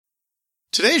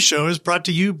Today's show is brought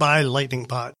to you by Lightning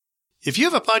Pod. If you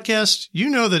have a podcast, you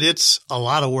know that it's a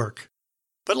lot of work.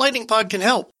 But Lightning Pod can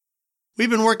help. We've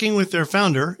been working with their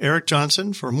founder, Eric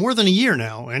Johnson, for more than a year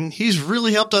now, and he's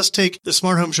really helped us take the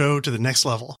Smart Home Show to the next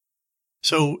level.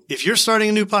 So if you're starting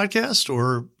a new podcast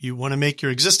or you want to make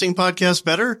your existing podcast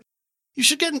better, you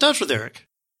should get in touch with Eric.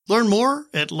 Learn more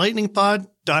at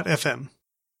lightningpod.fm.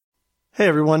 Hey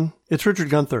everyone, it's Richard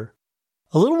Gunther.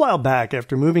 A little while back,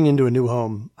 after moving into a new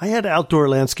home, I had outdoor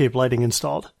landscape lighting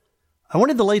installed. I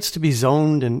wanted the lights to be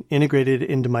zoned and integrated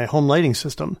into my home lighting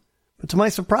system, but to my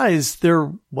surprise,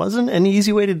 there wasn't an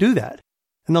easy way to do that,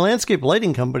 and the landscape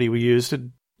lighting company we used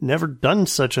had never done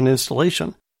such an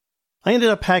installation. I ended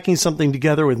up hacking something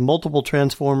together with multiple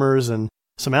transformers and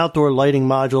some outdoor lighting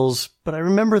modules, but I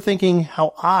remember thinking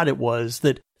how odd it was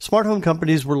that smart home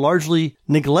companies were largely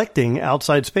neglecting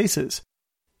outside spaces.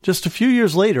 Just a few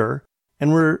years later,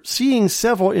 and we're seeing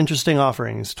several interesting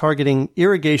offerings targeting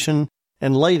irrigation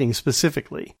and lighting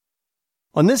specifically.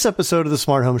 On this episode of the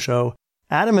Smart Home Show,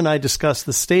 Adam and I discuss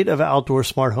the state of outdoor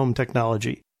smart home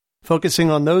technology, focusing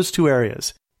on those two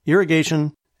areas,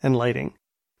 irrigation and lighting.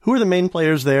 Who are the main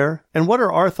players there, and what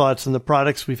are our thoughts on the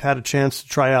products we've had a chance to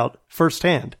try out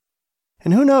firsthand?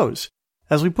 And who knows,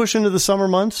 as we push into the summer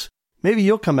months, maybe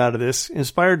you'll come out of this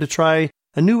inspired to try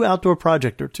a new outdoor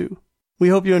project or two. We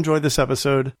hope you enjoyed this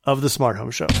episode of The Smart Home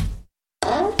Show.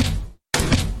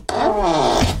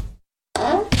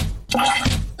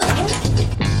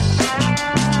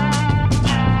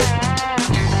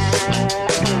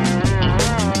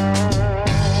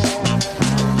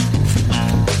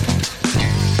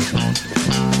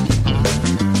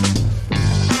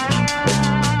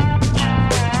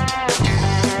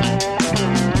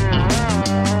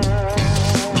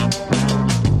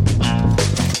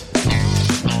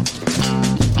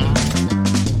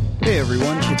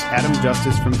 Adam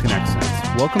Justice from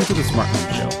ConnectSense. Welcome to the Smart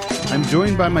Home Show. I'm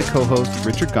joined by my co-host,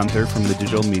 Richard Gunther from the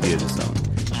Digital Media Zone.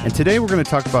 And today we're going to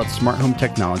talk about smart home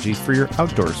technology for your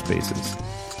outdoor spaces.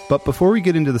 But before we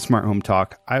get into the smart home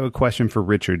talk, I have a question for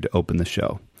Richard to open the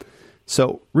show.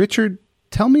 So, Richard,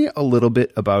 tell me a little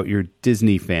bit about your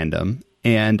Disney fandom.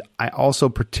 And I also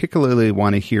particularly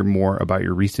want to hear more about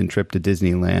your recent trip to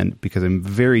Disneyland because I'm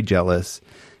very jealous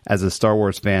as a Star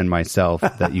Wars fan myself,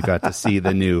 that you got to see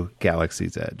the new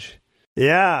Galaxy's Edge.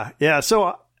 Yeah.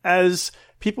 So as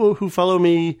people who follow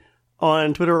me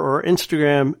on Twitter or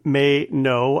Instagram may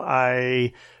know,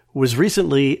 I was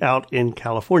recently out in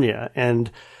California,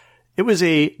 and it was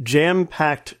a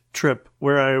jam-packed trip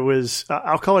where I was,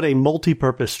 I'll call it a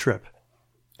multi-purpose trip.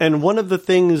 And one of the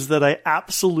things that I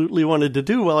absolutely wanted to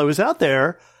do while I was out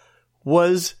there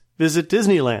was visit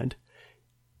Disneyland.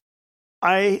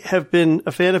 I have been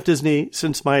a fan of Disney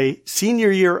since my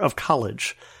senior year of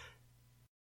college.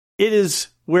 It is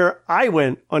where I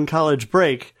went on college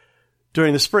break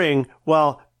during the spring,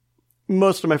 while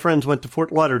most of my friends went to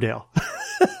Fort Lauderdale.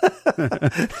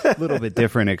 A little bit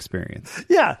different experience.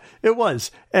 Yeah, it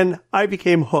was. And I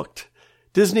became hooked.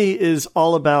 Disney is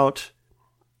all about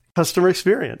customer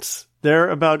experience.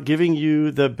 They're about giving you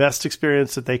the best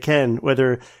experience that they can,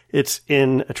 whether it's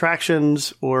in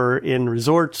attractions or in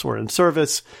resorts or in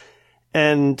service.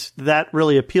 And that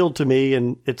really appealed to me.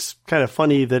 And it's kind of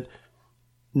funny that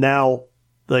now,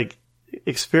 like,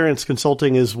 experience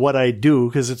consulting is what I do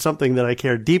because it's something that I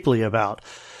care deeply about.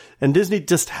 And Disney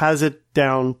just has it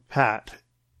down pat.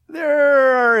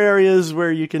 There are areas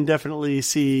where you can definitely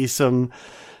see some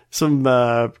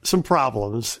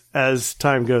problems as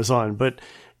time goes on, but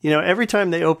you know, every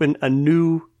time they open a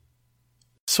new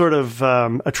sort of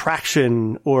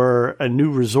attraction or a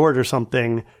new resort or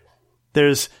something,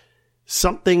 there's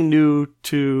something new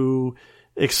to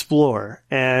explore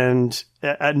and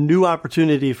a new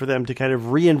opportunity for them to kind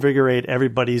of reinvigorate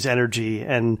everybody's energy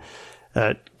and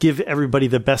give everybody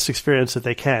the best experience that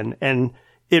they can. And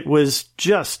it was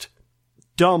just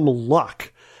dumb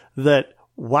luck that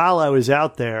while I was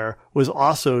out there was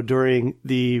also during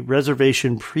the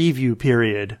reservation preview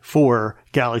period for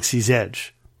Galaxy's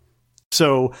Edge.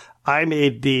 So I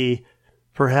made the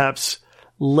perhaps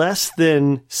less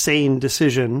than sane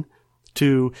decision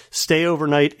to stay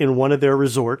overnight in one of their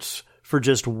resorts for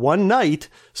just one night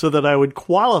so that I would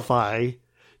qualify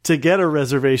to get a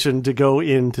reservation to go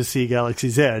in to see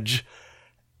Galaxy's Edge.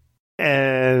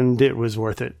 And it was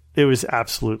worth it. It was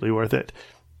absolutely worth it.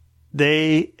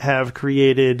 They have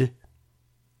created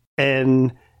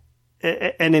an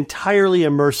entirely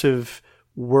immersive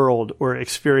world or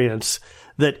experience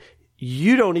that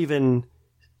you don't even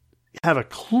have a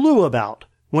clue about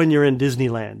when you're in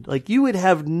Disneyland. Like, you would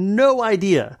have no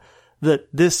idea that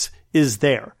this is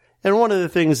there. And one of the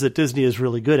things that Disney is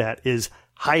really good at is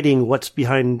hiding what's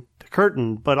behind the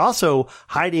curtain, but also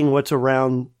hiding what's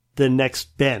around the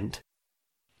next bend.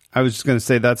 I was just going to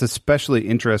say that's especially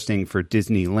interesting for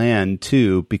Disneyland,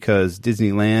 too, because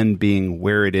Disneyland being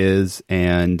where it is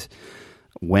and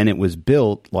when it was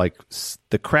built, like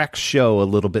the cracks show a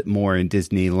little bit more in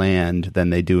Disneyland than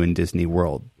they do in Disney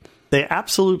World. They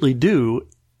absolutely do.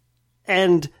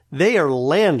 And they are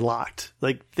landlocked.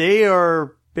 Like, they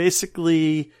are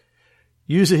basically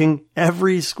using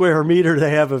every square meter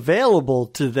they have available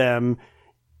to them.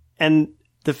 And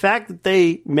the fact that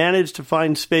they managed to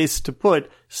find space to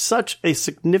put such a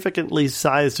significantly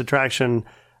sized attraction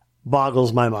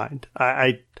boggles my mind.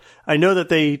 I know that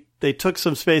they took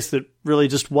some space that really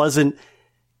just wasn't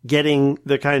getting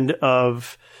the kind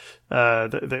of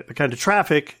the kind of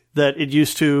traffic that it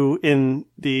used to in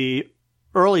the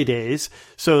early days.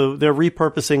 So they're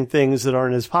repurposing things that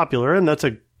aren't as popular, and that's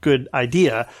a good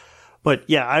idea. But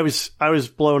yeah, I was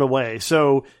blown away.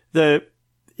 So I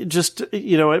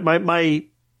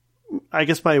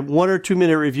guess my 1 or 2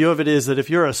 minute review of it is that if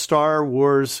you're a Star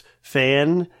Wars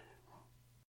fan,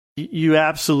 you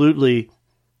absolutely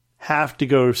have to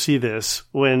go see this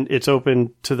when it's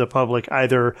open to the public,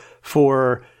 either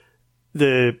for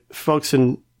the folks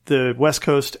in the West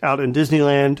Coast out in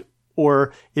Disneyland,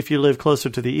 or if you live closer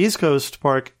to the East Coast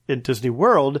park in Disney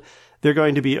World, they're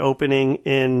going to be opening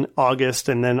in August,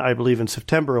 and then I believe in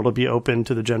September it'll be open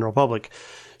to the general public.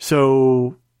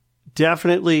 So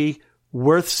definitely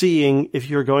worth seeing if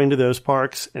you're going to those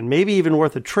parks, and maybe even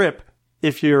worth a trip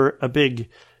if you're a big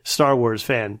Star Wars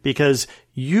fan, because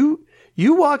you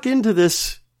walk into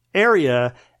this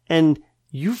area and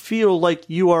you feel like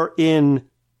you are in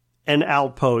an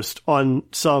outpost on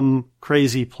some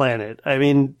crazy planet. I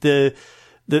mean, the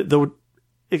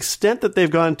extent that they've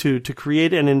gone to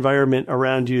create an environment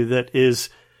around you that is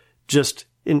just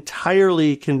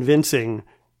entirely convincing.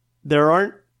 There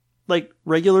aren't like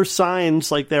regular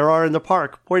signs like there are in the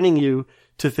park pointing you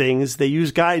to things. They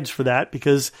use guides for that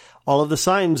because all of the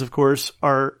signs, of course,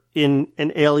 are in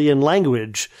an alien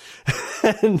language.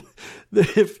 And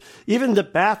if even the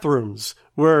bathrooms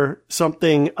were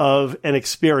something of an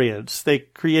experience. They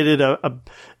created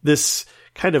this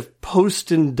kind of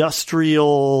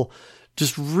post-industrial,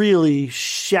 just really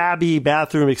shabby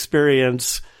bathroom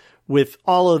experience with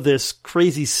all of this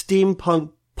crazy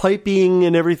steampunk piping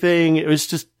and everything. It was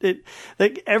just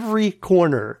like every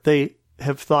corner they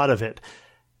have thought of it.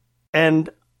 And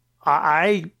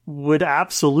I would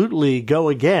absolutely go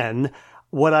again.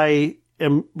 What I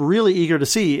am really eager to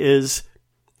see is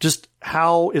just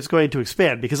how it's going to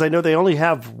expand, because I know they only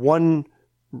have one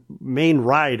main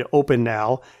ride open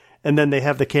now, and then they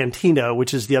have the cantina,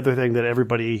 which is the other thing that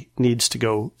everybody needs to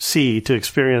go see to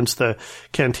experience the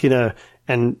cantina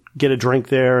and get a drink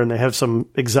there. And they have some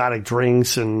exotic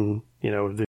drinks, and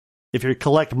if you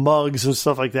collect mugs and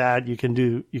stuff like that, you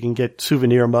can get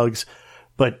souvenir mugs.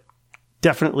 But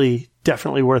definitely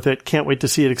worth it. Can't wait to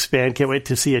see it expand. Can't wait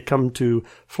to see it come to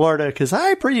Florida, because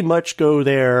I pretty much go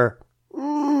there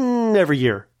every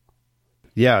year.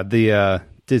 Yeah, the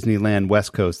Disneyland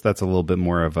West Coast, that's a little bit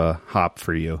more of a hop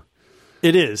for you.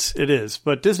 It is.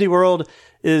 But Disney World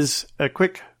is a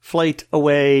quick flight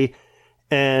away,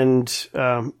 and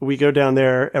we go down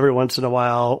there every once in a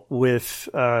while with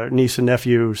niece and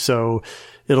nephew, so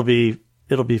it'll be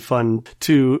fun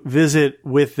to visit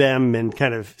with them and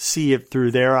kind of see it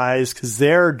through their eyes, because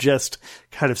they're just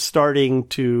kind of starting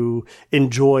to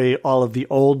enjoy all of the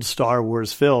old Star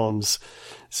Wars films.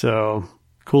 So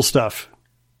cool stuff.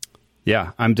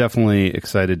 Yeah, I'm definitely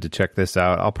excited to check this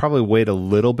out. I'll probably wait a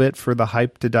little bit for the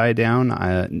hype to die down.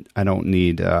 I don't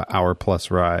need hour plus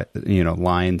ride,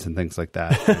 lines and things like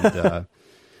that. And,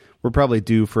 we're probably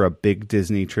due for a big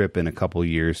Disney trip in a couple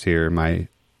years here. My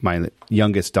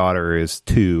youngest daughter is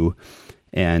 2,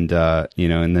 and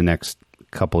in the next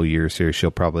couple years here,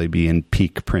 she'll probably be in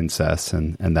peak princess,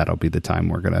 and that'll be the time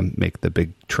we're going to make the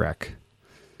big trek.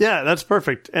 Yeah, that's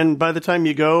perfect. And by the time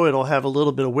you go, it'll have a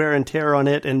little bit of wear and tear on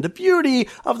it. And the beauty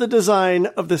of the design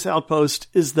of this outpost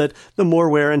is that the more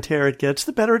wear and tear it gets,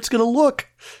 the better it's going to look.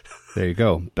 There you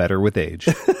go. Better with age.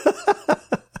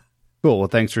 Cool. Well,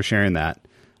 thanks for sharing that.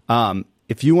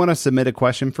 If you want to submit a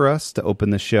question for us to open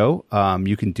the show,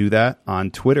 you can do that on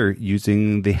Twitter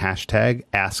using the hashtag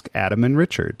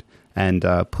AskAdamandRichard. And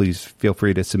please feel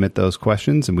free to submit those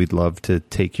questions, and we'd love to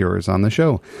take yours on the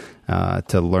show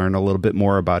to learn a little bit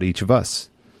more about each of us.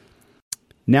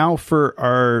 Now, for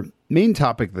our main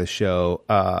topic of the show,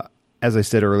 as I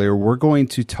said earlier, we're going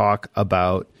to talk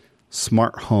about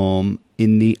smart home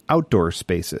in the outdoor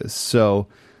spaces. So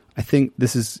I think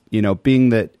this is, being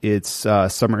that it's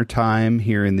summertime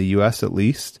here in the U.S. at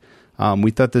least,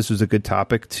 we thought this was a good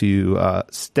topic to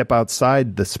step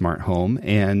outside the smart home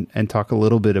and talk a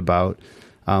little bit about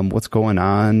what's going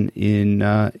on in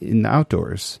the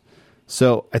outdoors.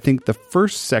 So I think the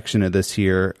first section of this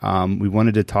here, we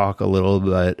wanted to talk a little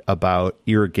bit about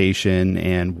irrigation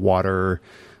and water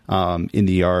in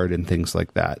the yard and things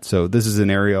like that. So this is an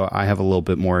area I have a little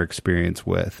bit more experience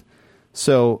with.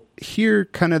 So here,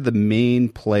 kind of the main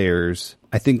players,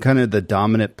 I think kind of the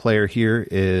dominant player here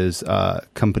is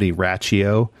company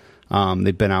Rachio.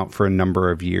 They've been out for a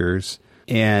number of years,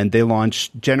 and they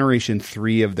launched Generation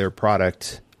 3 of their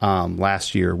product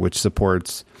last year, which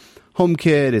supports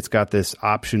HomeKit. It's got this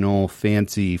optional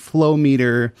fancy flow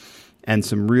meter and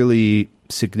some really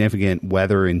significant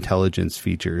weather intelligence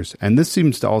features. And this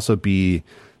seems to also be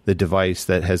the device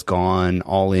that has gone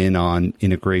all in on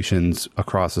integrations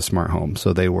across a smart home.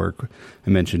 So they work, I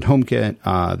mentioned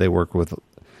HomeKit, they work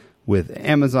with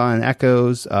Amazon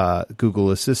Echoes,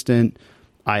 Google Assistant,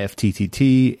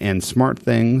 IFTTT, and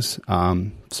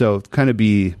SmartThings. So kind of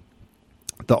be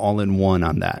the all-in-one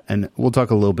on that. And we'll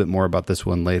talk a little bit more about this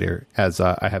one later, as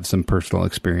I have some personal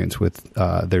experience with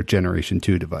their Generation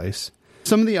 2 device.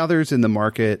 Some of the others in the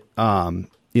market,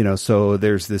 so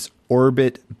there's this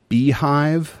Orbit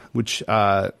Beehive, which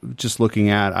just looking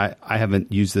at, I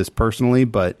haven't used this personally,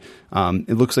 but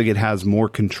it looks like it has more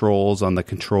controls on the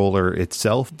controller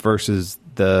itself versus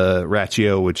the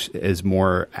Rachio, which is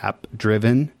more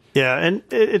app-driven. Yeah, and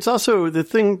it's also, the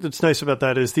thing that's nice about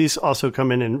that is these also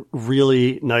come in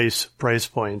really nice price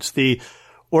points. The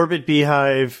Orbit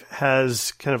Beehive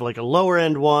has kind of like a lower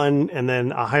end one and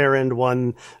then a higher end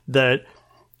one that,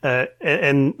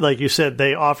 and like you said,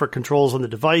 they offer controls on the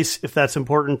device if that's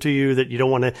important to you, that you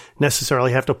don't want to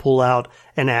necessarily have to pull out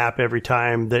an app every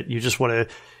time, that you just want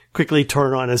to quickly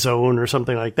turn on a zone or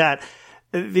something like that.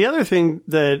 The other thing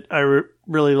that I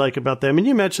really like about them, and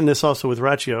you mentioned this also with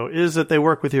Rachio, is that they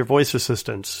work with your voice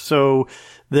assistants. So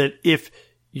that if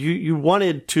you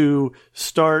wanted to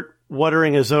start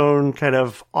watering a zone kind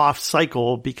of off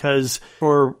cycle because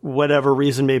for whatever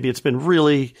reason, maybe it's been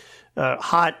really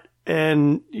hot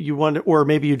and you want to, or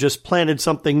maybe you just planted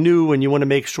something new and you want to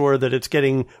make sure that it's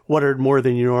getting watered more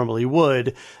than you normally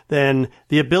would, then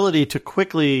the ability to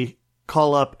quickly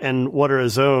call up and water a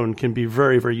zone can be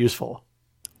very, very useful.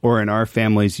 Or in our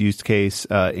family's use case,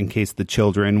 in case the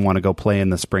children want to go play in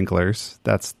the sprinklers.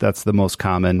 That's the most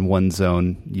common one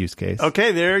zone use case.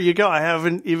 Okay, there you go. I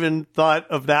haven't even thought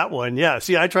of that one. Yeah,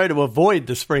 see, I try to avoid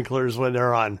the sprinklers when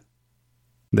they're on.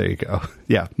 There you go.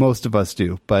 Yeah, most of us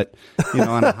do. But,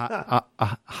 on a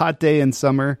hot day in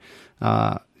summer,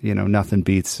 nothing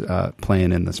beats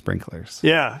playing in the sprinklers.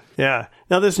 Yeah, yeah.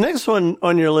 Now, this next one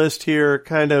on your list here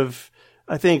kind of,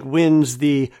 I think, wins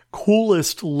the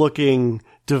coolest looking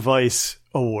device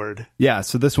award. Yeah,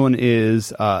 so this one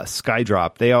is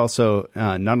Skydrop. They also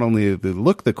not only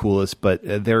look the coolest, but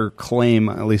their claim,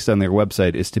 at least on their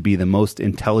website, is to be the most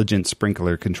intelligent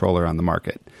sprinkler controller on the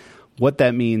market. What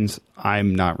that means,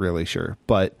 I'm not really sure.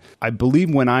 But I believe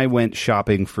when I went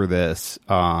shopping for this,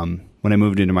 when I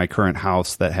moved into my current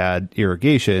house that had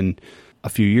irrigation a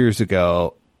few years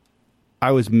ago,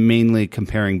 I was mainly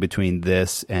comparing between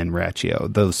this and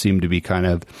Rachio. Those seem to be kind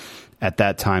of, at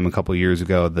that time, a couple of years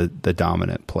ago, the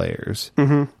dominant players.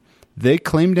 Mm-hmm. They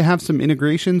claim to have some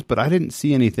integrations, but I didn't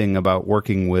see anything about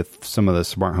working with some of the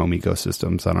smart home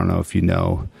ecosystems. I don't know if you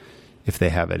know if they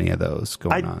have any of those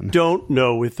going on. I don't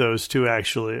know with those two,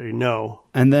 actually, no.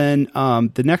 And then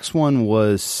the next one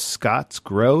was Scott's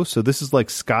Grow. So this is like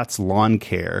Scott's Lawn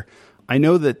Care. I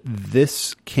know that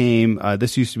this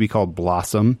used to be called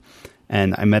Blossom,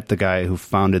 and I met the guy who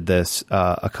founded this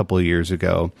a couple of years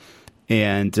ago.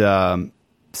 And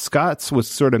Scott's was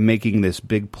sort of making this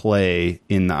big play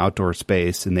in the outdoor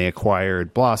space, and they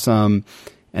acquired Blossom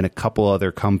and a couple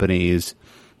other companies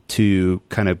to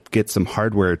kind of get some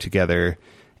hardware together.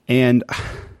 And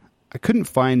I couldn't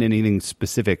find anything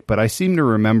specific, but I seem to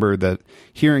remember that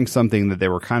hearing something that they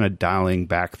were kind of dialing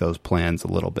back those plans a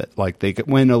little bit. Like they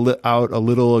went out a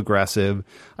little aggressive.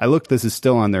 I looked, this is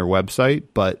still on their website,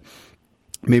 but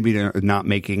maybe they're not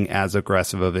making as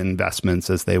aggressive of investments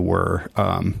as they were,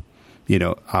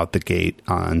 out the gate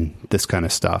on this kind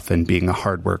of stuff and being a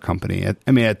hardware company. At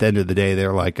the end of the day,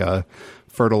 they're like a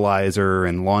fertilizer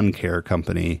and lawn care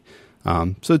company.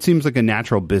 So it seems like a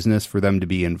natural business for them to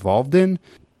be involved in,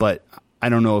 but I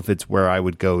don't know if it's where I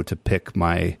would go to pick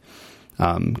my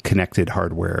connected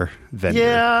hardware vendor.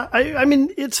 Yeah, I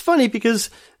mean, it's funny because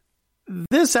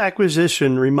this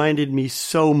acquisition reminded me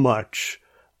so much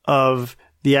of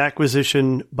the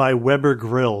acquisition by Weber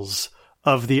Grills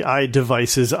of the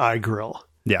iDevices iGrill.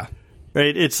 Yeah.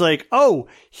 Right? It's like, oh,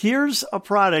 here's a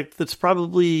product that's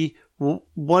probably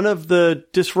one of the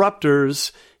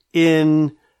disruptors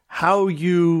in how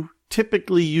you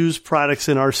typically use products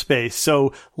in our space.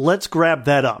 So let's grab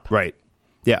that up. Right.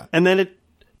 Yeah. And then it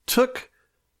took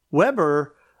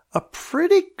Weber a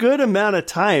pretty good amount of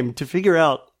time to figure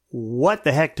out what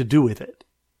the heck to do with it.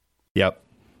 Yep.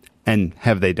 And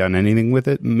have they done anything with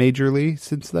it majorly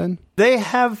since then? They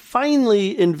have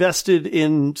finally invested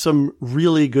in some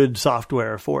really good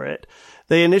software for it.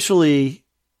 They initially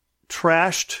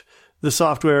trashed the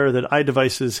software that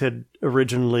iDevices had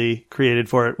originally created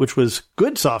for it, which was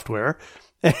good software,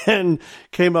 and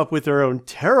came up with their own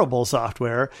terrible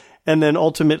software, and then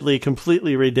ultimately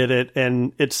completely redid it.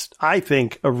 And it's, I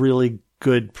think, a really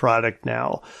good product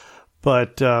now.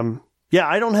 But yeah,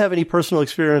 I don't have any personal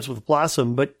experience with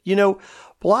Blossom, but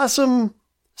Blossom,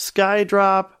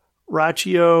 Skydrop,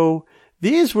 Rachio,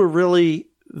 these were really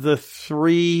the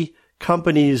three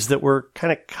companies that were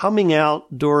kind of coming out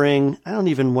during, I don't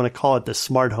even want to call it the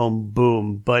smart home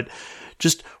boom, but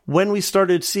just when we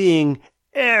started seeing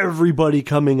everybody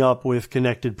coming up with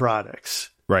connected products.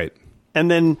 Right.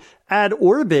 And then add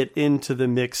Orbit into the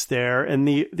mix there, and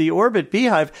the Orbit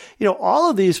Beehive, all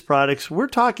of these products, we're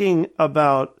talking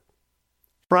about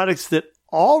products that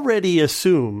already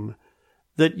assume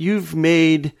that you've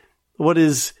made what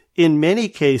is, in many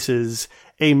cases,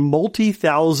 a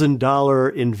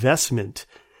multi-$1,000 investment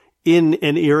in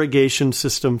an irrigation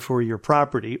system for your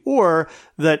property, or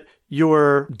that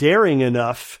you're daring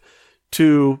enough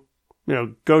to,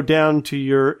 go down to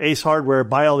your Ace Hardware,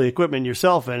 buy all the equipment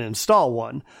yourself and install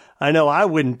one. I know I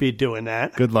wouldn't be doing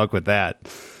that. Good luck with that.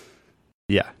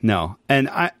 Yeah, no. And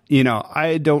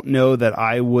I don't know that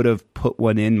I would have put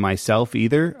one in myself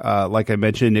either. Like I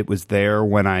mentioned, it was there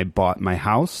when I bought my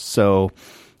house. So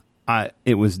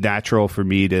it was natural for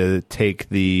me to take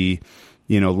the,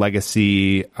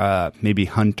 legacy, maybe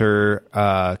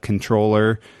Hunter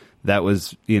controller that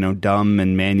was, dumb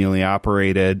and manually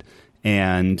operated,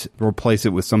 and replace it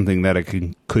with something that I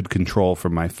could control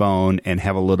from my phone and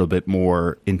have a little bit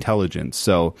more intelligence.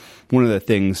 So one of the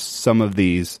things some of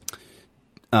these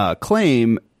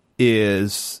claim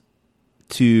is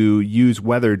to use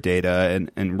weather data,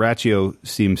 and Rachio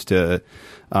seems to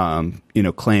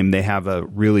claim they have a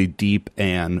really deep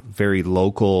and very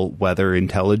local weather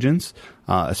intelligence,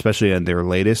 especially on their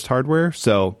latest hardware.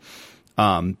 So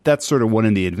that's sort of one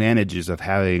of the advantages of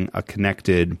having a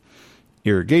connected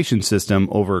irrigation system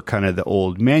over kind of the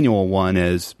old manual one.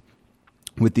 Is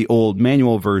with the old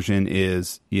manual version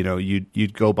is,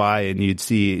 you'd go by and you'd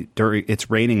see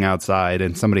it's raining outside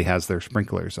and somebody has their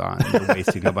sprinklers on. They're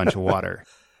wasting a bunch of water.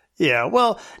 Yeah,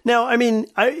 well, now,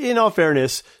 in all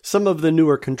fairness, some of the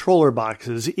newer controller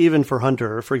boxes, even for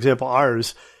Hunter, for example,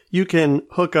 ours, you can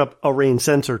hook up a rain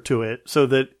sensor to it so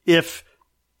that if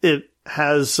it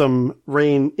has some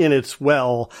rain in its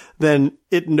well, then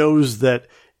it knows that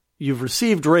you've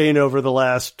received rain over the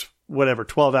last,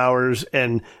 12 hours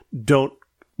and don't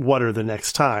water the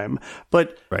next time.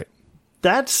 But right.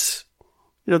 That's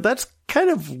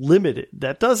kind of limited.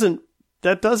 That doesn't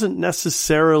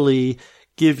necessarily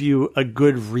give you a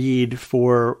good read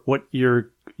for what your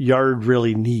yard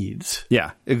really needs.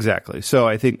 Yeah, exactly. So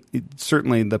I think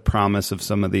certainly the promise of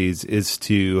some of these is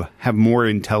to have more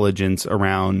intelligence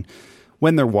around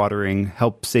when they're watering,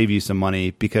 help save you some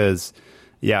money, because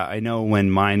yeah, I know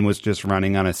when mine was just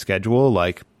running on a schedule,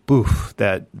 like, boof,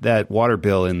 that water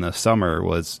bill in the summer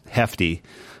was hefty.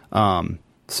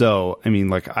 So,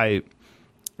 I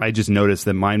just noticed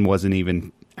that mine wasn't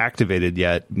even activated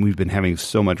yet. We've been having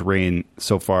so much rain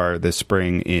so far this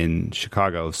spring in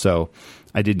Chicago, so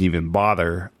I didn't even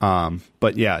bother.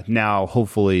 But yeah, now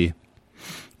hopefully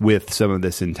with some of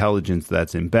this intelligence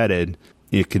that's embedded,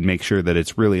 it can make sure that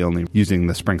it's really only using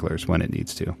the sprinklers when it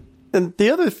needs to. And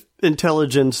the other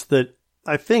intelligence that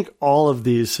I think all of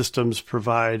these systems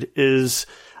provide is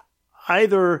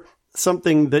either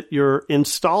something that your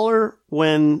installer,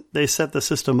 when they set the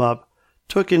system up,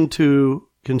 took into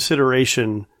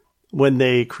consideration when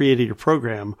they created your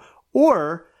program,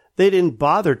 or they didn't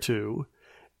bother to.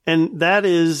 And that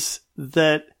is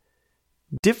that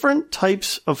different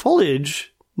types of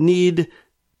foliage need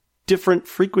different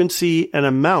frequency and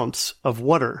amounts of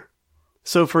water.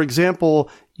 So, for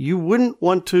example, you wouldn't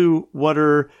want to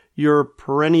water your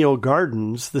perennial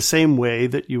gardens the same way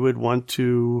that you would want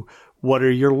to water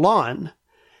your lawn.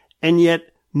 And yet,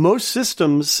 most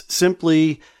systems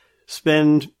simply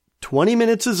spend 20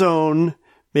 minutes a zone,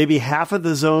 maybe half of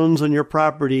the zones on your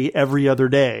property every other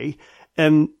day.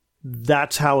 And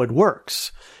that's how it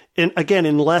works. And again,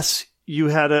 unless you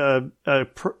had an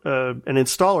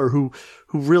installer who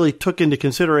really took into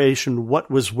consideration what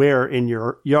was where in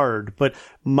your yard. But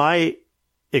my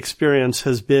experience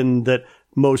has been that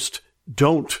most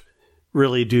don't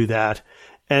really do that.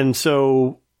 And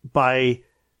so by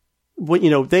what,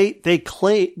 they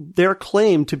claim, their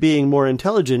claim to being more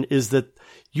intelligent is that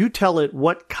you tell it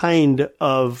what kind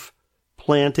of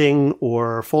planting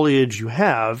or foliage you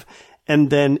have, and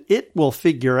then it will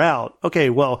figure out, okay,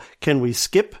 well, can we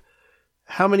skip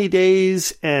how many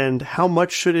days and how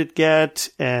much should it get?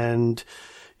 And,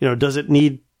 does it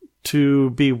need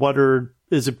to be watered?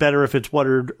 Is it better if it's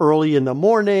watered early in the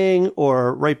morning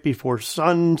or right before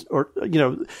sun? Or,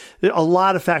 a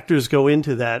lot of factors go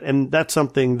into that. And that's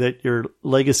something that your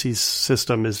legacy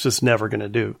system is just never going to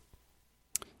do.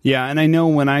 Yeah. And I know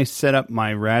when I set up my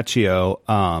Ratio,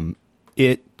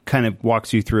 it kind of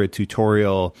walks you through a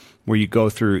tutorial where you go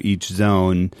through each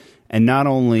zone and not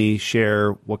only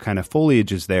share what kind of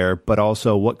foliage is there, but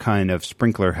also what kind of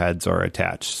sprinkler heads are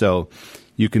attached. So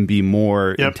you can be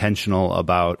more intentional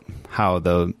about how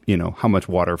how much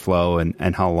water flow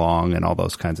and how long and all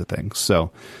those kinds of things.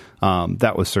 So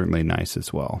that was certainly nice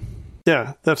as well.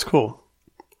 Yeah, that's cool.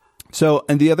 So,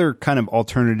 and the other kind of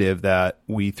alternative that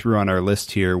we threw on our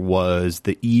list here was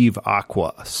the Eve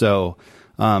Aqua. So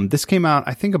this came out,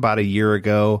 I think, about a year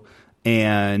ago,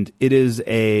 and it is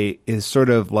sort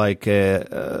of like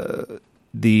the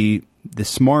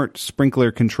smart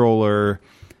sprinkler controller,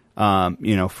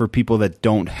 for people that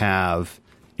don't have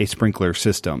a sprinkler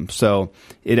system. So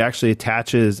it actually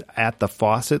attaches at the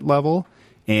faucet level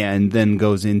and then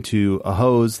goes into a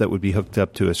hose that would be hooked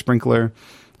up to a sprinkler.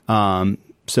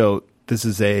 So this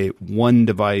is a one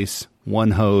device,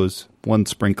 one hose, one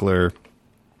sprinkler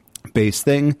based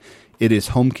thing. It is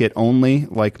HomeKit only,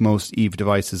 like most Eve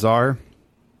devices are.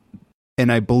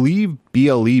 And I believe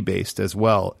BLE based as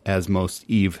well as most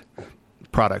Eve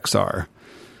products are.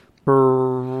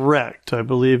 Correct. I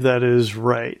believe that is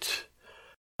right.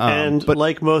 But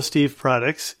like most Eve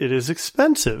products, it is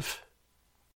expensive.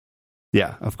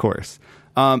 Yeah, of course.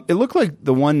 It looked like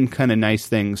the one kind of nice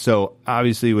thing. So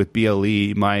obviously with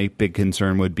BLE, my big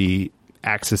concern would be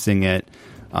accessing it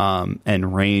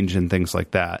and range and things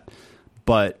like that.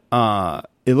 But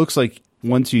it looks like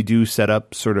once you do set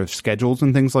up sort of schedules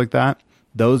and things like that,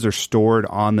 those are stored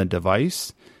on the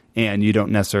device, and you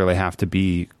don't necessarily have to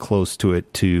be close to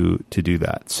it to do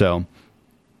that. So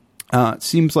it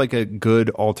seems like a good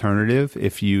alternative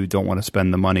if you don't want to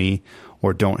spend the money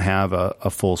or don't have a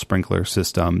full sprinkler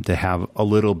system, to have a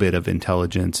little bit of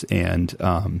intelligence and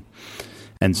some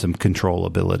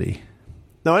controllability.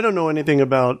 Now, I don't know anything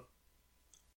about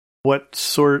what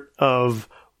sort of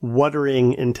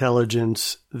watering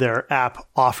intelligence their app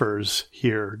offers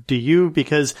here. Do you?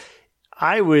 Because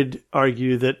I would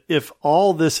argue that if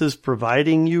all this is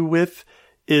providing you with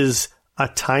is a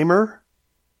timer,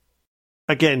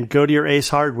 again, go to your Ace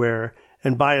Hardware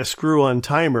and buy a screw-on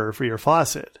timer for your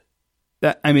faucet.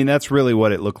 That's really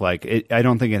what it looked like. I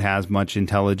don't think it has much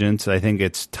intelligence. I think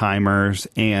it's timers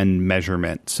and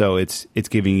measurement. So it's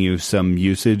giving you some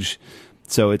usage.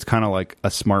 So it's kind of like a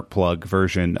smart plug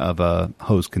version of a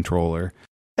hose controller.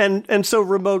 And so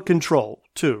remote control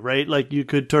too, right? Like you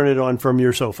could turn it on from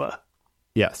your sofa.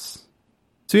 Yes.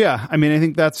 So yeah, I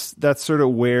think that's sort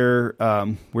of where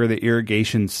the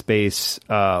irrigation space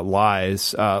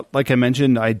lies. Like I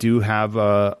mentioned, I do have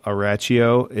a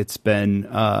Ratio. It's been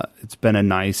a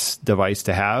nice device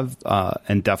to have,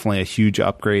 and definitely a huge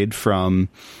upgrade from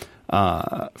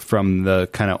the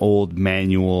kind of old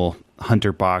manual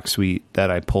Hunter box suite that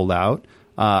I pulled out.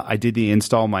 I did the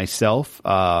install myself.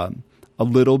 A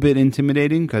little bit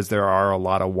intimidating because there are a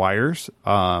lot of wires,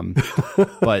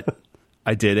 but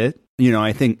I did it.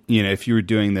 I think, if you were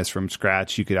doing this from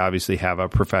scratch, you could obviously have a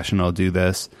professional do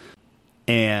this.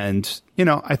 And,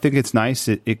 I think it's nice.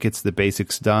 It gets the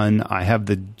basics done. I have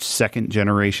the second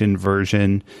generation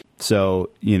version. So,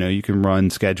 you can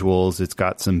run schedules. It's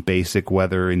got some basic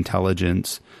weather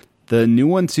intelligence. The new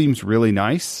one seems really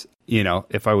nice.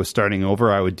 If I was starting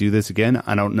over, I would do this again.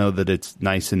 I don't know that it's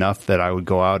nice enough that I would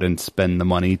go out and spend the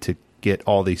money to get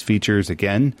all these features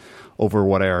again over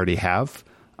what I already have.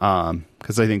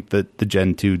 Because I think that the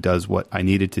Gen 2 does what I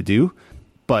needed to do.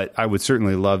 But I would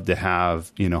certainly love to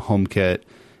have, HomeKit.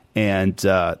 And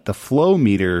the flow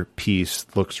meter piece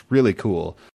looks really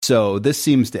cool. So this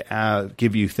seems to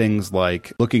give you things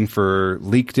like looking for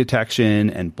leak detection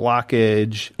and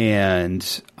blockage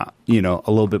and,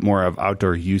 a little bit more of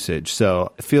outdoor usage.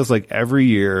 So it feels like every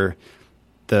year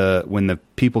when the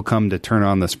people come to turn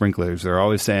on the sprinklers, they're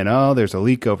always saying, oh, there's a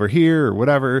leak over here or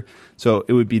whatever. So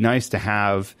it would be nice to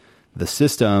have the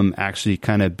system actually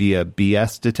kind of be a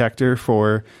BS detector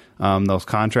for those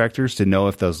contractors to know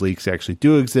if those leaks actually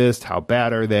do exist, how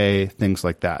bad are they, things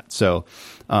like that. So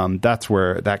that's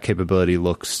where that capability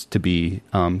looks to be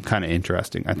kind of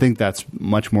interesting. I think that's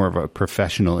much more of a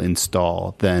professional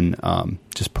install than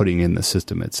just putting in the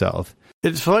system itself.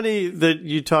 It's funny that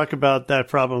you talk about that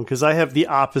problem because I have the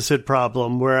opposite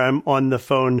problem where I'm on the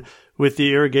phone with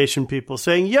the irrigation people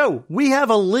saying, yo, we have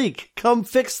a leak. Come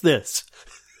fix this.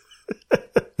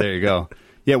 There you go.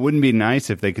 Yeah, it wouldn't be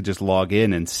nice if they could just log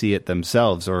in and see it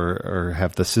themselves or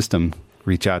have the system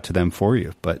reach out to them for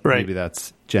you. But maybe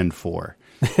that's Gen 4.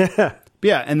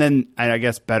 Yeah, and then I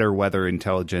guess better weather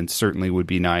intelligence certainly would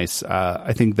be nice.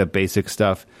 I think the basic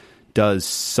stuff does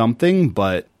something,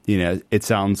 but it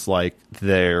sounds like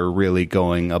they're really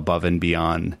going above and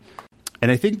beyond. And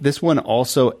I think this one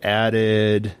also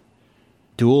added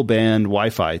dual band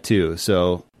Wi-Fi too.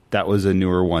 So that was a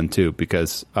newer one too,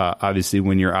 because obviously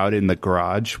when you're out in the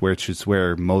garage, which is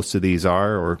where most of these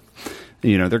are, or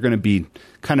they're going to be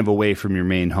kind of away from your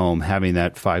main home, having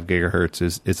that 5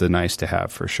 gigahertz is a nice to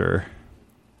have for sure.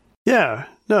 Yeah,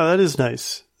 no, that is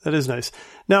nice. That is nice.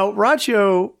 Now,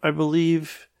 Rachio, I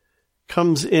believe,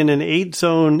 comes in an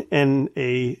 8-zone and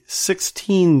a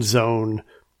 16-zone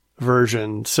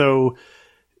version. So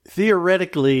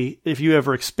theoretically, if you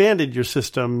ever expanded your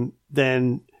system,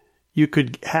 then you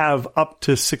could have up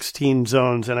to 16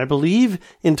 zones. And I believe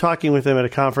in talking with them at a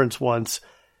conference once,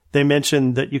 they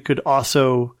mentioned that you could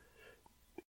also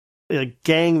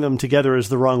gang them together is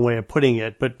the wrong way of putting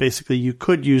it, but basically you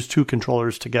could use 2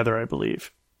 controllers together, I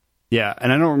believe. Yeah,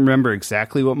 and I don't remember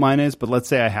exactly what mine is, but let's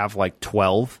say I have like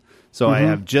 12. So I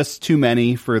have just too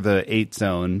many for the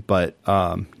 8-zone, but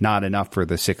not enough for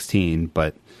the 16.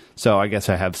 But so I guess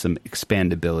I have some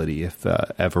expandability if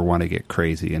ever want to get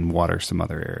crazy and water some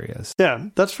other areas. Yeah,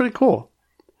 that's pretty cool.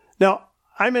 Now,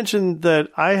 I mentioned that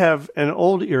I have an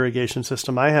old irrigation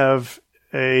system. I have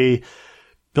a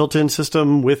built-in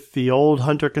system with the old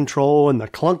Hunter control and the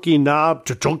clunky knob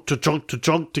to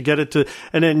get it to,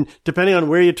 and then depending on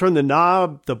where you turn the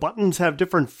knob, the buttons have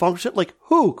different functions. Like,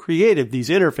 who created these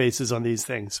interfaces on these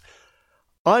things?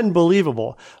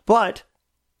 Unbelievable. But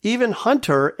even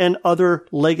Hunter and other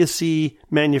legacy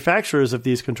manufacturers of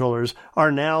these controllers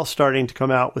are now starting to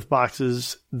come out with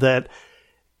boxes that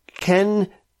can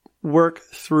work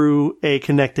through a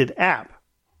connected app.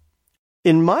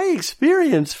 In my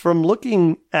experience from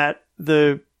looking at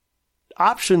the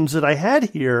options that I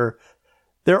had here,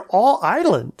 they're all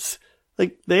islands.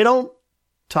 Like, they don't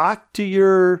talk to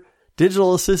your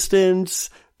digital assistants.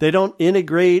 They don't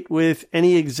integrate with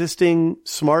any existing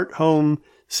smart home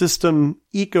system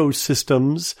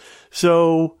ecosystems.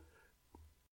 So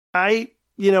I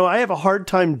have a hard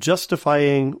time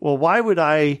justifying, well, why would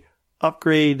I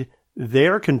upgrade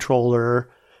their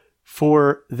controller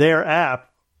for their app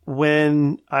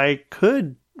when I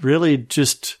could really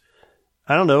just,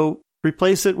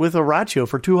 replace it with a Rachio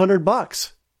for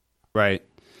 $200? Right.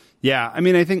 Yeah. I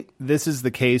mean, I think this is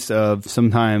the case of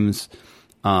sometimes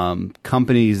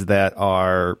companies that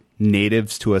are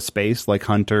natives to a space like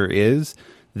Hunter is.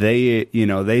 They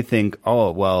think,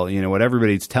 oh, well, what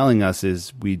everybody's telling us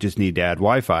is we just need to add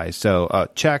Wi-Fi. So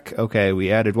check, okay,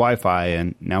 we added Wi-Fi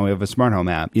and now we have a smart home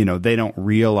app. They don't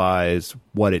realize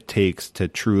what it takes to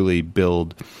truly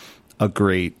build a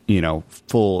great,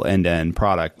 full end-to-end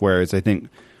product. Whereas I think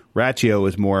Rachio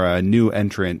was more a new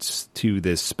entrance to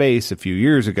this space a few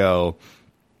years ago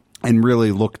and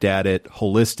really looked at it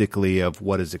holistically of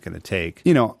what is it going to take.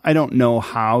 I don't know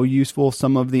how useful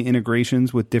some of the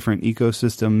integrations with different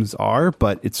ecosystems are,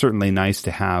 but it's certainly nice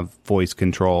to have voice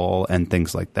control and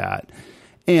things like that.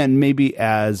 And maybe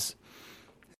as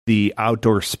the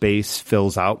outdoor space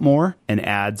fills out more and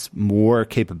adds more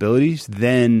capabilities,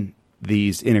 then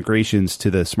these integrations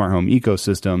to the smart home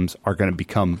ecosystems are going to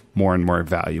become more and more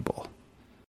valuable.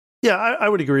 Yeah, I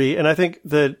would agree. And I think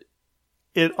that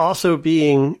it also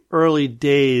being early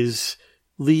days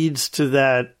leads to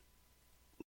that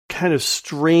kind of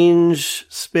strange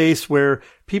space where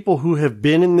people who have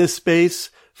been in this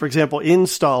space, for example,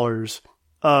 installers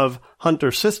of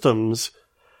Hunter systems,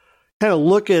 kind of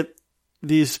look at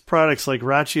these products like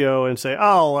Rachio and say,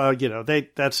 oh,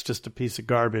 that's just a piece of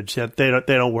garbage. They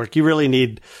don't work. You really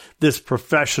need this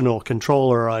professional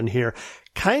controller on here.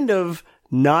 Kind of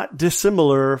not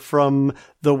dissimilar from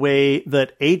the way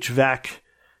that HVAC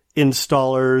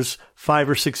installers 5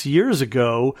 or 6 years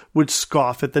ago would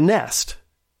scoff at the Nest.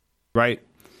 Right.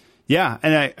 Yeah.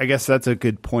 And I guess that's a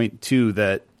good point too,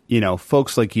 that,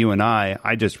 folks like you and I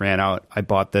just ran out. I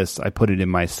bought this. I put it in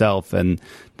myself. And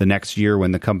the next year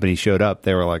when the company showed up,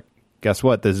 they were like, guess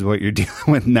what? This is what you're dealing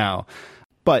with now.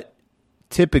 But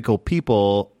typical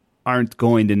people aren't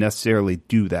going to necessarily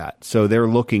do that. So they're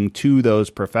looking to those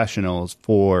professionals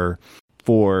for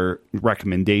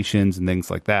recommendations and things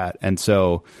like that. And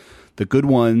so the good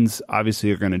ones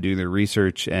obviously are going to do their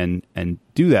research and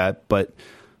do that, but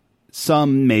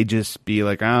some may just be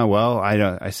like,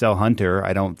 I sell Hunter.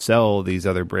 I don't sell these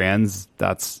other brands.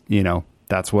 That's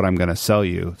what I'm going to sell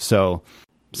you. So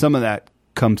some of that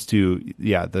comes to,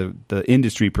 the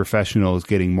industry professionals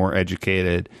getting more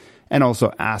educated and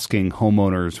also asking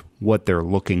homeowners what they're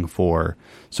looking for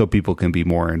so people can be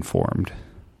more informed.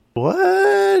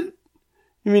 What?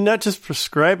 You mean not just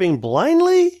prescribing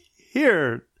blindly?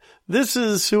 Here, this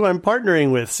is who I'm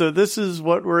partnering with, so this is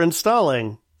what we're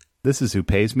installing. This is who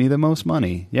pays me the most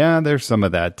money. Yeah, there's some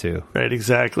of that too. Right,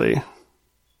 exactly.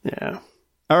 Yeah.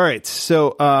 All right,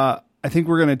 so I think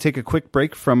we're going to take a quick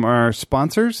break from our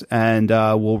sponsors, and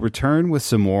we'll return with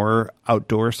some more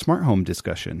outdoor smart home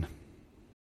discussion.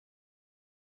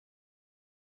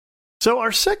 So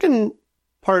our second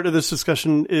part of this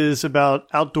discussion is about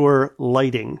outdoor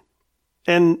lighting.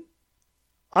 And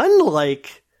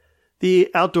unlike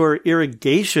the outdoor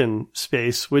irrigation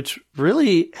space, which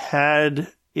really had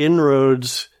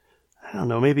inroads, I don't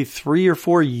know, maybe 3 or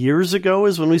 4 years ago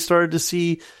is when we started to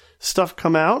see stuff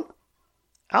come out,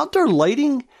 outdoor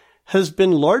lighting has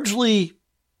been largely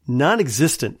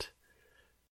non-existent.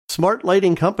 Smart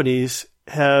lighting companies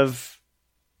have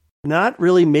not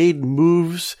really made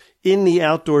moves in the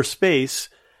outdoor space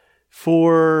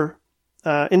for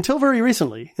until very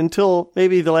recently, until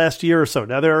maybe the last year or so.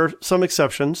 Now, there are some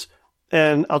exceptions,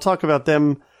 and I'll talk about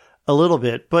them a little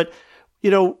bit. But,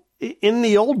 in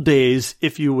the old days,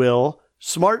 if you will,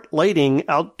 smart lighting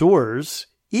outdoors,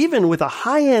 even with a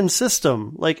high-end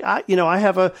system, like I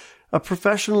have a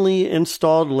professionally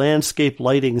installed landscape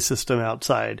lighting system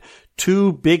outside,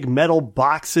 2 big metal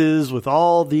boxes with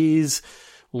all these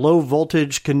low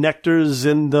voltage connectors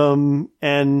in them,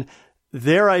 and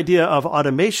their idea of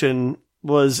automation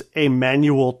was a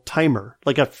manual timer,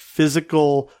 like a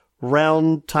physical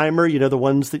round timer, the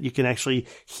ones that you can actually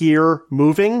hear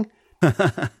moving.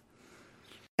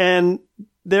 And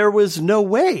there was no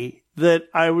way that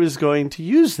I was going to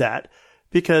use that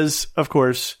because, of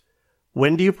course,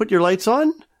 when do you put your lights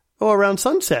on? Oh, around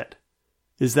sunset.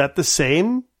 Is that the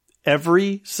same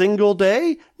every single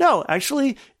day? No,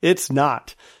 actually, it's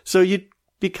not. So you'd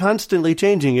be constantly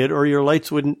changing it, or your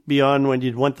lights wouldn't be on when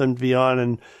you'd want them to be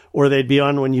on, or they'd be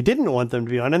on when you didn't want them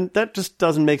to be on, and that just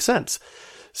doesn't make sense.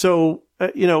 So,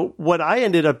 what I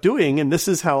ended up doing, and this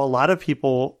is how a lot of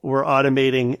people were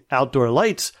automating outdoor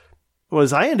lights,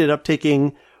 was I ended up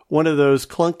taking one of those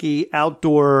clunky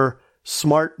outdoor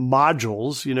smart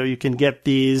modules. You can get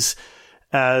these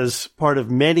as part of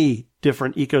many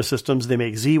different ecosystems. They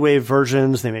make Z-Wave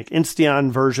versions. They make Insteon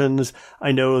versions.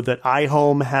 I know that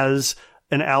iHome has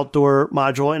an outdoor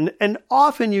module. And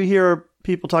often you hear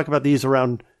people talk about these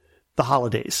around the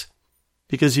holidays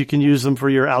because you can use them for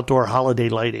your outdoor holiday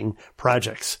lighting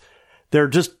projects. They're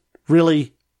just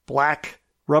really black,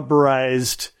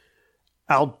 rubberized,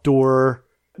 outdoor,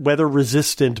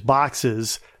 weather-resistant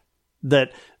boxes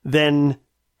that then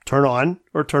turn on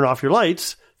or turn off your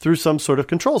lights through some sort of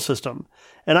control system.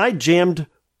 And I jammed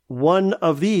one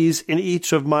of these in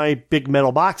each of my big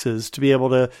metal boxes to be able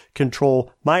to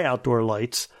control my outdoor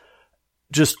lights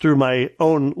just through my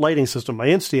own lighting system, my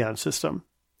Insteon system.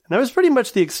 And that was pretty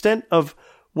much the extent of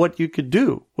what you could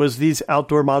do, was these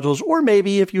outdoor modules. Or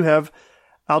maybe if you have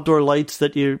outdoor lights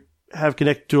that you have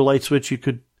connected to a light switch, you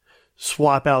could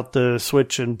swap out the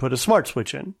switch and put a smart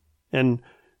switch in. And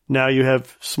now you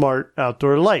have smart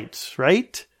outdoor lights,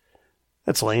 right?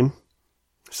 That's lame.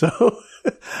 So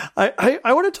I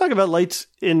want to talk about lights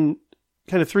in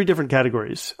kind of 3 different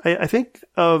categories. I think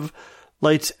of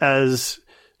lights as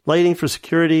lighting for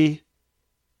security,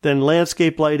 then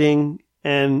landscape lighting,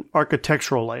 and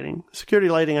architectural lighting. Security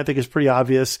lighting, I think, is pretty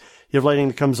obvious. You have lighting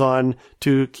that comes on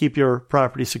to keep your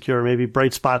property secure, maybe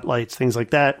bright spot lights, things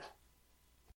like that.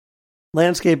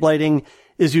 Landscape lighting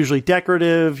is usually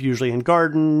decorative, usually in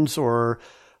gardens or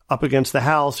up against the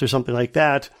house or something like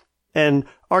that. And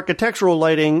architectural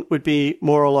lighting would be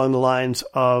more along the lines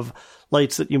of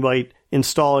lights that you might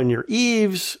install in your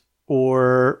eaves,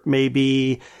 or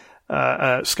maybe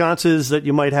sconces that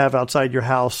you might have outside your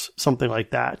house, something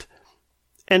like that.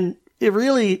 And it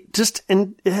really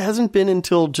and it hasn't been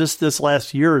until just this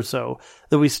last year or so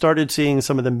that we started seeing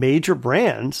some of the major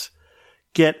brands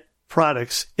get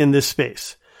products in this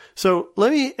space. So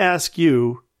let me ask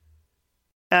you,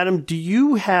 Adam, do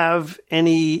you have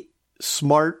any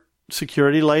smart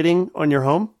security lighting on your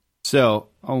home? So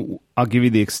I'll give you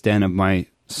the extent of my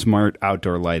smart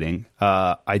outdoor lighting.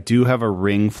 I do have a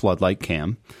Ring floodlight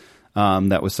cam.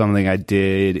 That was something I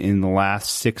did in the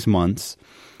last 6 months.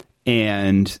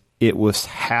 And it was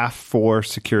half for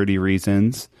security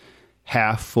reasons,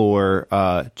 half for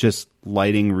just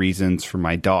lighting reasons for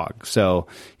my dog. So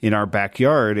in our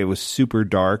backyard, it was super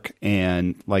dark,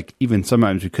 and like even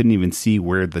sometimes we couldn't even see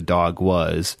where the dog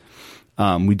was.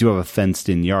 We do have a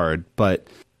fenced-in yard, but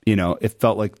it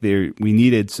felt like we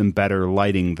needed some better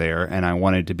lighting there, and I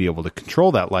wanted to be able to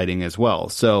control that lighting as well.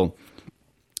 So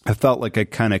I felt like I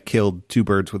kind of killed two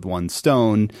birds with one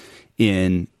stone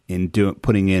in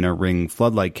putting in a Ring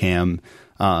floodlight cam,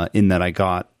 in that I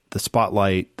got the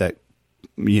spotlight that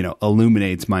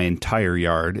illuminates my entire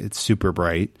yard. It's super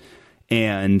bright,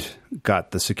 and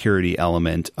got the security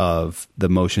element of the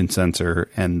motion sensor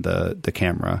and the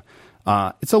camera.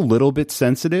 It's a little bit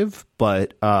sensitive,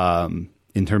 but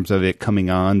in terms of it coming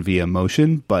on via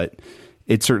motion, but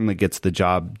it certainly gets the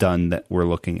job done that we're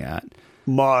looking at.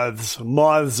 Moths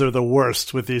are the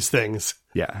worst with these things.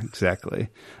 Yeah, exactly.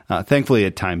 Thankfully,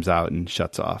 it times out and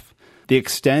shuts off. The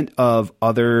extent of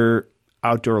other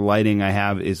outdoor lighting I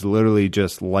have is literally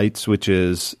just light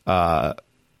switches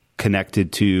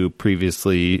connected to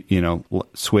previously,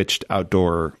 switched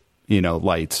outdoor,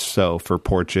 lights. So for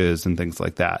porches and things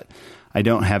like that. I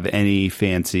don't have any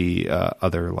fancy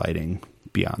other lighting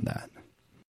beyond that.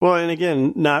 Well, and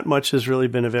again, not much has really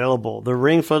been available. The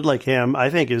Ring floodlight cam, I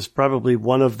think, is probably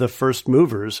one of the first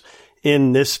movers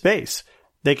in this space.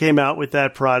 They came out with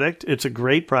that product. It's a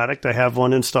great product. I have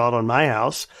one installed on my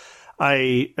house.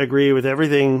 I agree with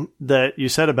everything that you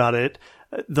said about it.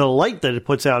 The light that it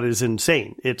puts out is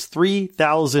insane. It's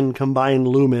 3,000 combined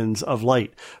lumens of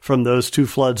light from those two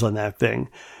floods on that thing.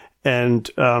 And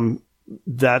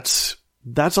that's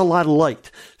a lot of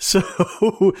light. So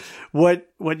what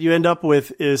you end up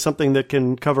with is something that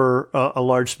can cover a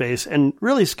large space and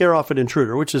really scare off an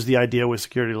intruder, which is the idea with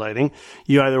security lighting.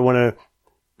 You either want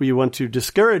to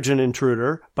discourage an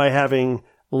intruder by having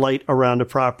light around a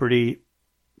property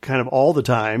kind of all the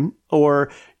time,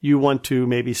 or you want to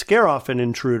maybe scare off an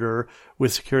intruder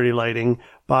with security lighting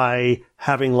by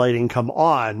having lighting come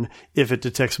on if it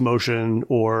detects motion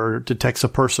or detects a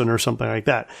person or something like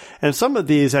that. And some of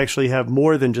these actually have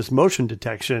more than just motion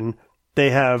detection. They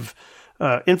have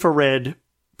infrared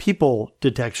people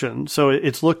detection. So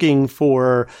it's looking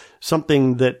for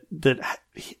something that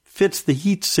fits the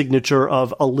heat signature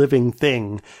of a living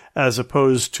thing as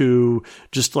opposed to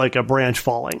just like a branch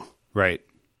falling. Right.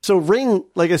 So Ring,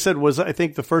 like I said, was, I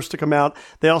think, the first to come out.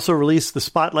 They also released the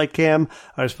Spotlight Cam.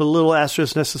 I just put a little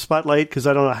asterisk next to Spotlight because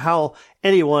I don't know how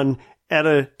anyone at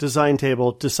a design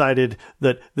table decided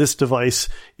that this device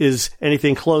is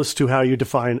anything close to how you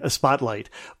define a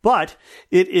spotlight. But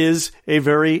it is a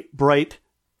very bright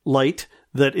light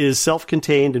that is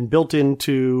self-contained and built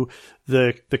into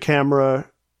the camera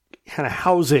kind of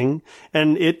housing,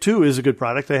 and it too is a good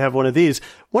product. I have one of these.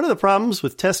 One of the problems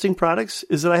with testing products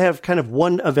is that I have kind of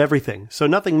one of everything, so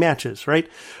nothing matches, right?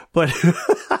 But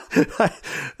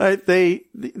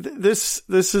this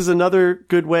is another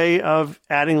good way of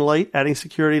adding light, adding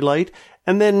security light.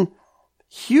 And then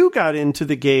Hue got into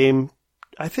the game,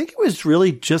 I think it was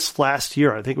really just last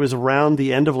year. I think it was around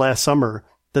the end of last summer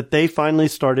that they finally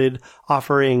started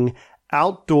offering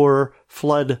outdoor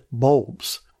flood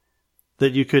bulbs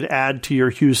that you could add to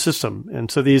your Hue system. And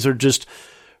so these are just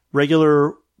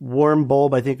regular warm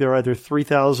bulb. I think they're either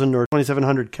 3,000 or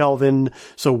 2,700 Kelvin.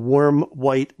 So warm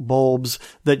white bulbs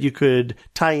that you could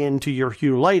tie into your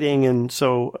Hue lighting. And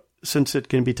so since it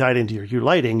can be tied into your Hue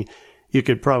lighting, you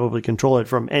could probably control it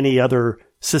from any other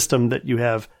system that you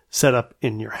have set up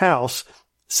in your house.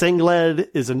 Sengled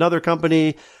is another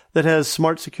company that has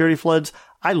smart security floods.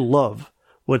 I love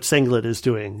what Sengled is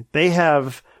doing. They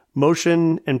have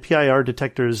motion and PIR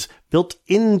detectors built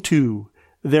into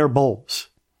their bulbs.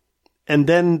 And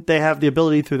then they have the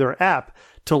ability through their app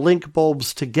to link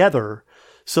bulbs together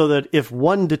so that if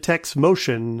one detects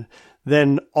motion,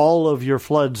 then all of your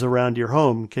floods around your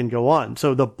home can go on.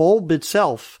 So the bulb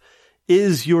itself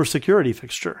is your security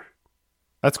fixture.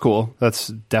 That's cool. That's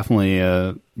definitely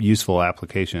a useful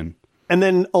application. And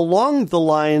then along the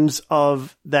lines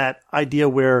of that idea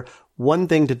where one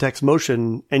thing detects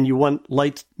motion and you want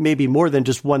lights, maybe more than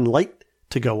just one light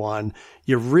to go on,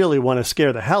 you really want to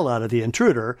scare the hell out of the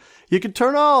intruder, you can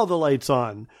turn all the lights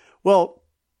on. Well,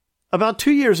 about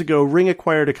 2 years ago, Ring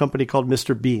acquired a company called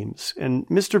Mr. Beams. And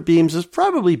Mr. Beams is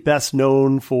probably best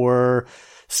known for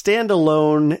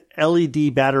standalone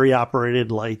LED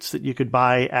battery-operated lights that you could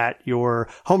buy at your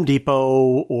Home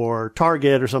Depot or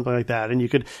Target or something like that. And you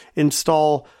could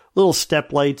install little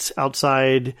step lights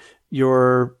outside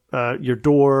your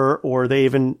door, or they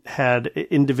even had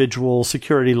individual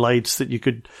security lights that you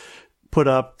could put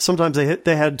up. Sometimes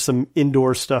they had some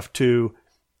indoor stuff too.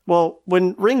 Well,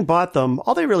 when Ring bought them,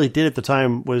 all they really did at the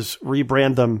time was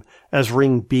rebrand them as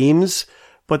Ring Beams.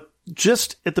 But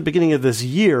just at the beginning of this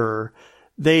year,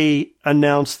 they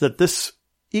announced that this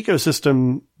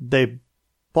ecosystem they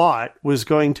bought was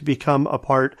going to become a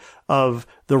part of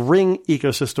the Ring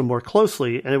ecosystem more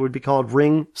closely, and it would be called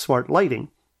Ring Smart Lighting.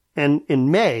 And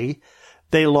in May,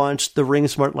 they launched the Ring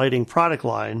Smart Lighting product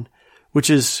line, which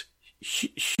is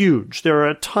huge. There are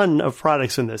a ton of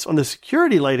products in this. On the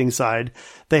security lighting side,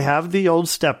 they have the old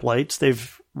step lights.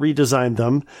 They've redesigned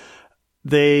them.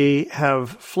 They have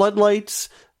floodlights,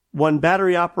 one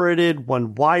battery operated,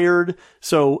 one wired.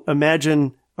 So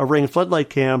imagine a Ring floodlight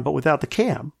cam, but without the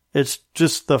cam. It's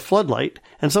just the floodlight.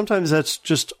 And sometimes that's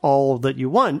just all that you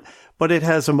want, but it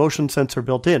has a motion sensor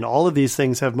built in. All of these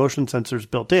things have motion sensors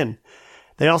built in.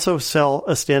 They also sell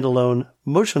a standalone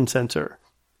motion sensor.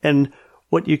 And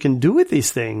what you can do with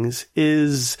these things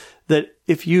is that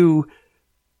if you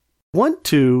want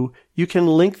to, you can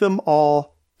link them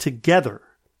all together.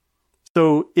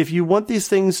 So if you want these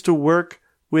things to work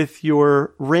with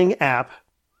your Ring app,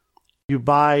 you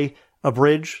buy a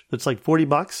bridge that's like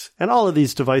 $40, and all of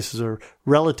these devices are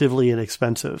relatively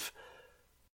inexpensive.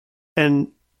 And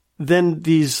then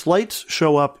these lights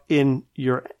show up in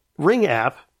your Ring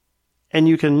app, and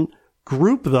you can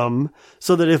group them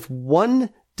so that if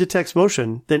one detects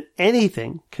motion, then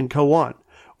anything can go on.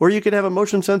 Or you could have a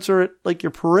motion sensor at like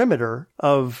your perimeter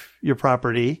of your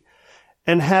property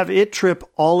and have it trip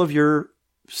all of your,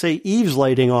 say, eaves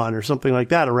lighting on or something like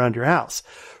that around your house.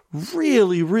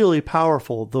 Really, really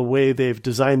powerful the way they've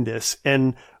designed this.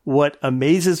 And what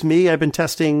amazes me, I've been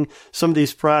testing some of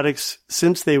these products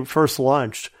since they first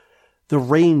launched. The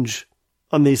range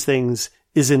on these things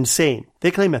is insane.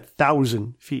 They claim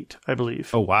 1,000 feet, I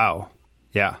believe. Oh, wow.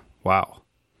 Yeah. Wow.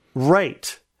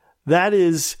 Right. That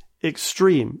is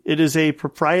extreme. It is a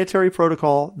proprietary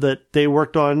protocol that they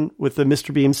worked on with the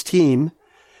Mr. Beam's team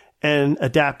and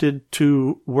adapted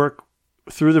to work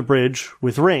through the bridge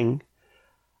with Ring.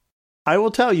 I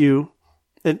will tell you,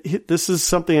 and this is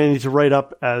something I need to write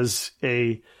up as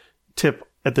a tip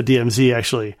at the DMZ,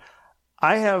 actually.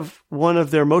 I have one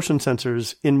of their motion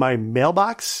sensors in my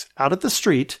mailbox out at the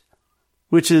street,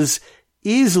 which is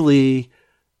easily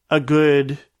a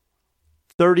good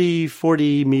 30,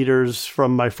 40 meters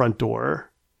from my front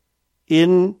door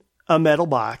in a metal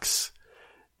box.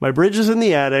 My bridge is in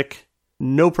the attic.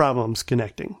 No problems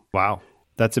connecting. Wow.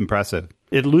 That's impressive.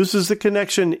 It loses the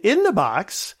connection in the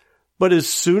box, but as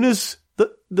soon as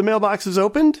the mailbox is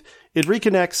opened, it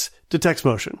reconnects, detects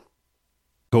motion.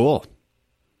 Cool.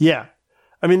 Yeah.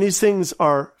 I mean, these things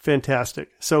are fantastic.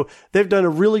 So they've done a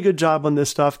really good job on this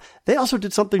stuff. They also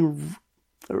did something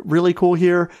really cool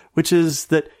here, which is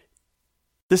that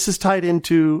this is tied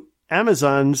into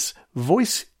Amazon's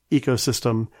voice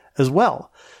ecosystem as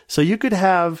well. So you could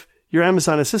have your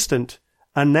Amazon Assistant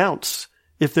announce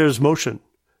if there's motion,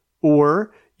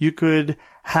 or you could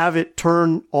have it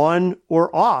turn on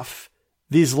or off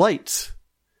these lights.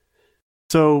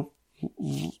 So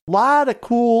a lot of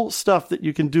cool stuff that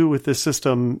you can do with this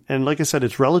system. And like I said,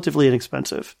 it's relatively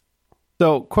inexpensive.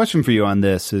 So question for you on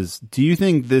this is, do you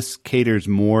think this caters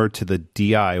more to the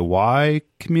DIY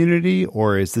community,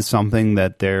 or is this something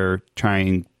that they're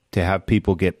trying to have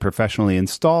people get professionally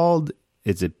installed?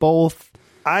 Is it both?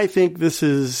 I think this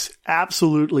is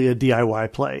absolutely a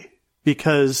DIY play,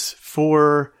 because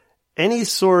for any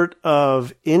sort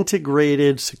of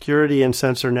integrated security and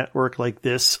sensor network like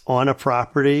this on a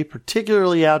property,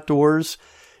 particularly outdoors,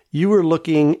 you are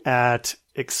looking at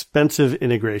expensive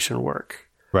integration work.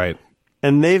 Right.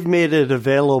 And they've made it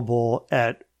available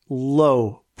at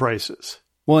low prices.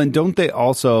 Well, and don't they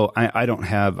also, I don't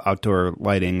have outdoor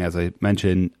lighting, as I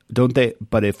mentioned, don't they?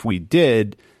 But if we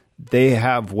did, they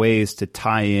have ways to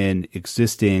tie in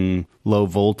existing low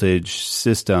voltage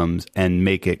systems and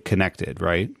make it connected,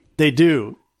 right? They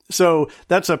do. So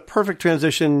that's a perfect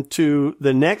transition to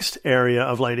the next area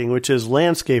of lighting, which is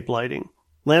landscape lighting.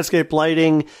 Landscape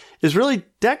lighting is really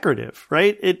decorative,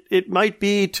 right? It might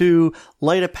be to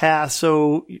light a path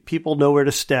so people know where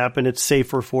to step and it's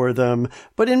safer for them.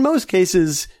 But in most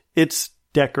cases, it's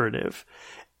decorative.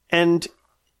 And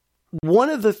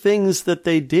one of the things that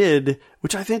they did,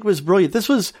 which I think was brilliant, this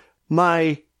was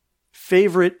my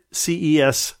favorite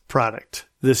CES product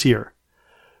this year,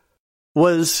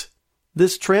 was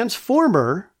this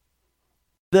transformer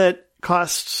that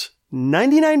costs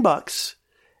 $99,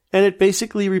 and it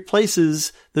basically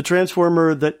replaces the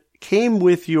transformer that came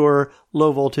with your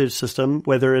low voltage system,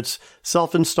 whether it's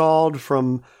self-installed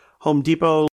from Home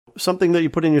Depot, something that you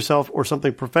put in yourself, or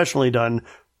something professionally done.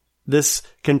 This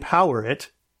can power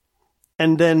it.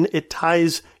 and then it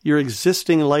ties your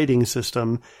existing lighting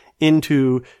system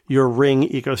into your Ring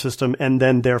ecosystem and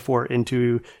then therefore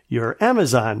into your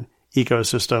Amazon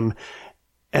ecosystem.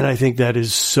 And I think that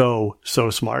is so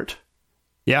smart.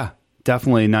 Yeah,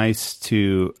 definitely nice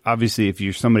to, obviously, if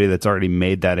you're somebody that's already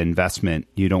made that investment,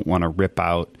 you don't want to rip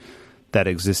out that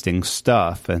existing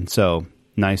stuff. And so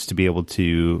nice to be able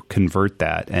to convert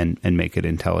that and make it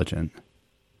intelligent.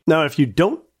 Now, if you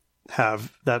don't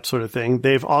have that sort of thing,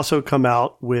 they've also come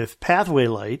out with pathway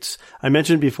lights. I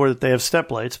mentioned before that they have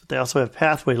step lights, but they also have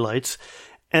pathway lights.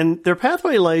 And their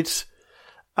pathway lights,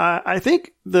 I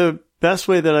think the best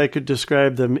way that I could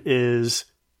describe them is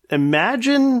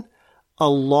imagine a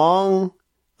long,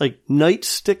 like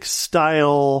nightstick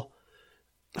style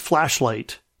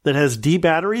flashlight that has D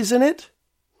batteries in it.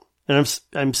 And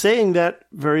I'm saying that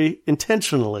very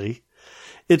intentionally.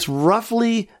 It's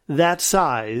roughly that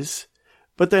size,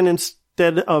 but then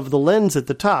instead of the lens at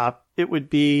the top, it would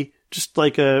be just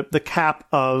like the cap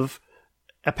of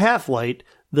a path light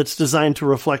that's designed to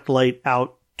reflect light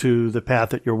out to the path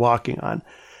that you're walking on.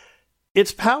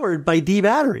 It's powered by D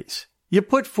batteries. You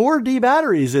put 4 D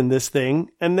batteries in this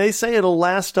thing, and they say it'll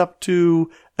last up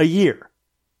to a year.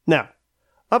 Now,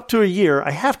 up to a year,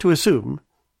 I have to assume,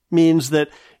 means that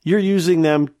you're using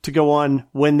them to go on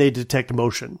when they detect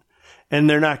motion. And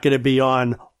they're not going to be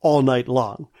on all night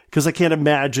long, because I can't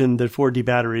imagine that 4D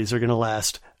batteries are going to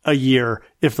last a year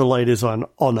if the light is on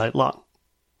all night long.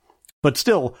 But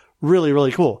still, really,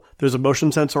 really cool. There's a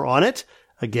motion sensor on it.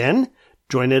 Again,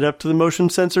 join it up to the motion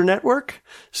sensor network.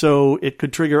 So it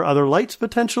could trigger other lights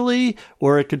potentially,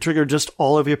 or it could trigger just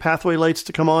all of your pathway lights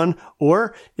to come on.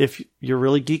 Or if you're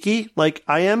really geeky like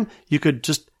I am, you could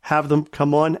just have them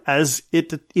come on as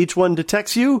each one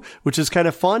detects you, which is kind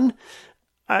of fun.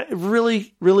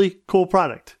 Really, really cool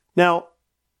product. Now,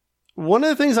 one of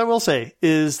the things I will say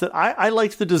is that I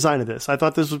liked the design of this. I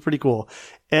thought this was pretty cool.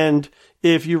 And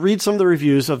if you read some of the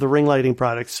reviews of the ring lighting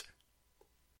products,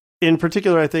 in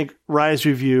particular, I think Rye's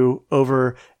review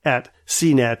over at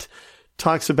CNET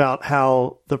talks about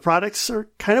how the products are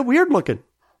kind of weird looking.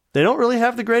 They don't really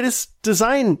have the greatest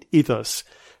design ethos.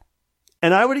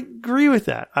 And I would agree with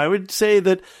that. I would say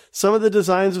that some of the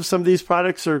designs of some of these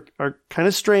products are kind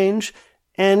of strange.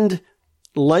 And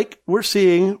like we're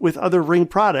seeing with other Ring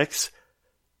products,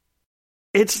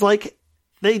 it's like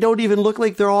they don't even look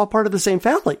like they're all part of the same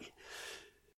family.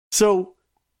 So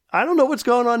I don't know what's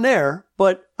going on there,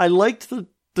 but I liked the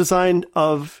design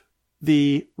of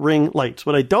the Ring lights.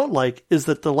 What I don't like is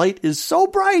that the light is so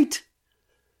bright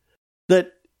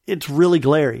that it's really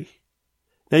glary.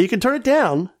 Now you can turn it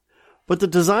down, but the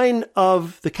design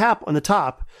of the cap on the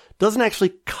top doesn't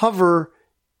actually cover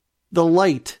the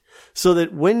light, so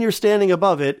that when you're standing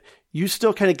above it, you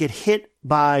still kind of get hit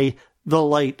by the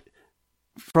light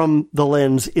from the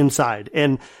lens inside.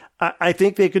 And I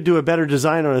think they could do a better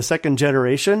design on a second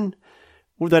generation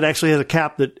that actually has a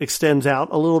cap that extends out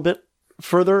a little bit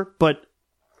further. But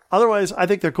otherwise, I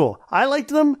think they're cool. I liked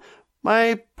them.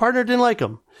 My partner didn't like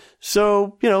them.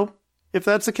 So, if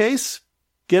that's the case,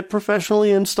 get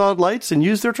professionally installed lights and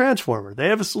use their transformer. They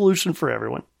have a solution for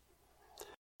everyone.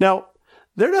 Now,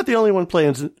 they're not the only one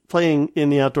playing in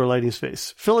the outdoor lighting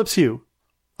space. Philips Hue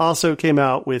also came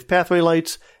out with pathway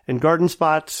lights and garden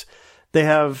spots. They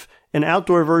have an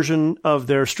outdoor version of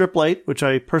their strip light, which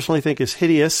I personally think is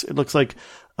hideous. It looks like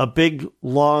a big,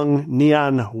 long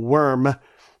neon worm.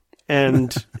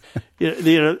 And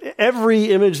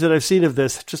every image that I've seen of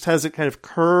this just has it kind of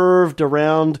curved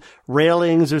around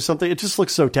railings or something. It just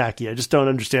looks so tacky. I just don't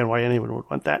understand why anyone would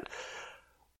want that.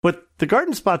 But the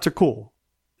garden spots are cool.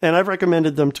 And I've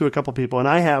recommended them to a couple people, and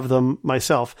I have them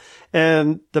myself.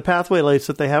 And the pathway lights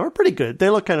that they have are pretty good. They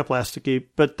look kind of plasticky,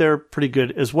 but they're pretty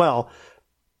good as well.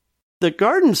 The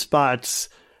garden spots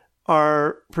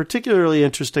are particularly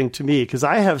interesting to me because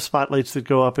I have spotlights that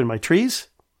go up in my trees.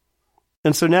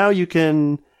 And so now you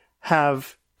can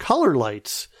have color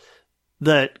lights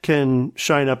that can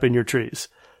shine up in your trees.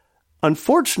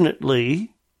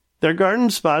 Unfortunately, their garden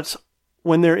spots,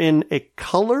 when they're in a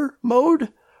color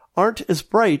mode, aren't as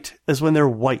bright as when they're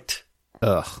white.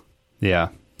 Ugh. Yeah,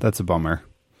 that's a bummer.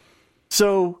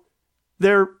 So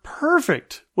they're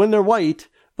perfect when they're white,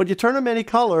 but you turn them any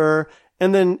color,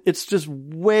 and then it's just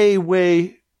way,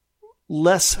 way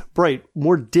less bright,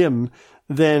 more dim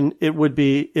than it would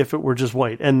be if it were just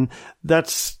white. And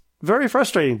that's very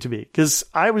frustrating to me because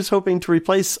I was hoping to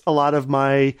replace a lot of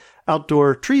my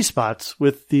outdoor tree spots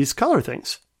with these color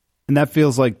things. And that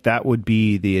feels like that would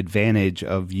be the advantage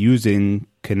of using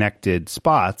connected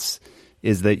spots,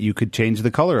 is that you could change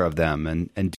the color of them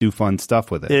and do fun stuff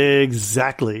with it.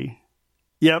 Exactly.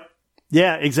 Yep.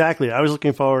 Yeah, exactly. I was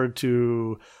looking forward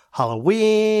to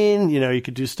Halloween. You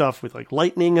could do stuff with like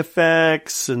lightning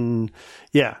effects and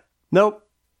nope.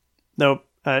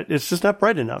 It's just not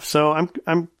bright enough. So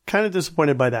I'm kind of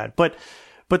disappointed by that. But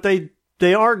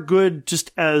they are good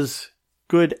just as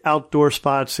good outdoor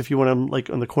spots if you want them like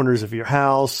on the corners of your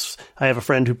house. I have a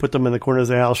friend who put them in the corners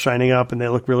of their house shining up and they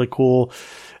look really cool.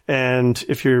 And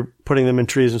if you're putting them in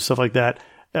trees and stuff like that,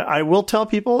 I will tell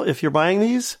people if you're buying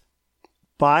these,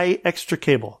 buy extra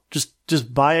cable.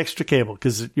 Just buy extra cable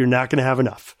because you're not going to have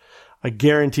enough. I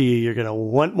guarantee you're going to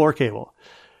want more cable.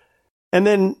 And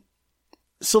then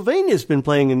Sylvania's been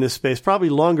playing in this space probably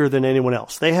longer than anyone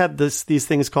else. They had these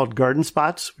things called garden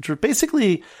spots, which are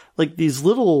basically like these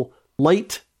little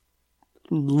light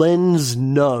lens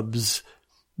nubs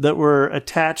that were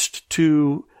attached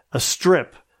to a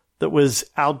strip that was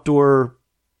outdoor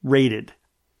rated.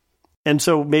 And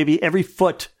so maybe every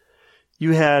foot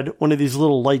you had one of these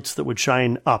little lights that would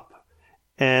shine up.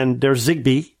 And they're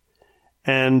Zigbee,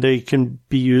 and they can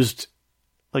be used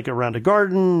like around a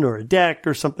garden or a deck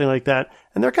or something like that.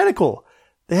 And they're kind of cool.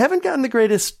 They haven't gotten the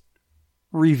greatest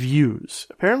reviews.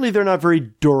 Apparently they're not very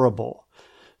durable.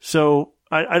 So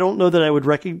I don't know that I would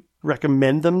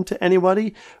recommend them to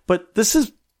anybody, but this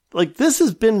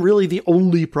has been really the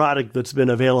only product that's been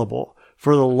available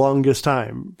for the longest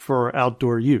time for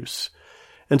outdoor use.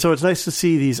 And so it's nice to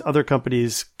see these other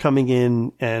companies coming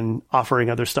in and offering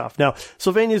other stuff. Now,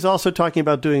 Sylvania is also talking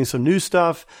about doing some new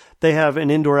stuff. They have an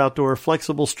indoor-outdoor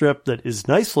flexible strip that is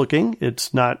nice looking.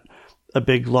 It's not a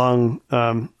big, long,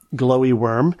 glowy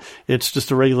worm. It's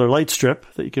just a regular light strip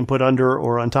that you can put under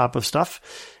or on top of stuff.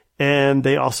 And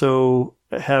they also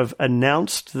have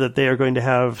announced that they are going to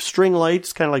have string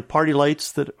lights, kind of like party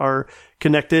lights that are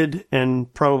connected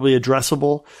and probably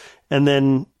addressable. And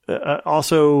then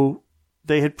also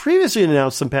they had previously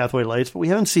announced some pathway lights, but we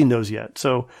haven't seen those yet.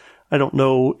 So I don't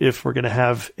know if we're going to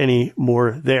have any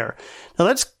more there. Now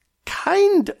that's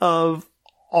kind of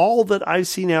all that I've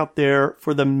seen out there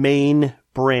for the main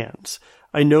brands.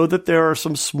 I know that there are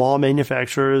some small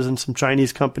manufacturers and some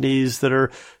Chinese companies that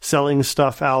are selling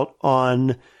stuff out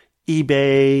on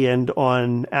eBay and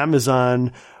on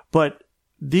Amazon, but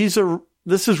this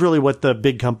is really what the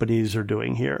big companies are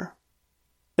doing here.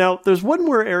 Now, there's one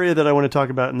more area that I want to talk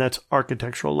about, and that's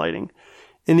architectural lighting.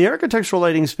 In the architectural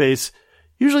lighting space,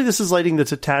 usually this is lighting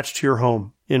that's attached to your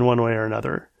home in one way or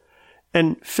another.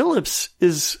 And Philips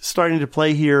is starting to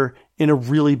play here in a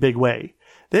really big way.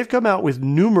 They've come out with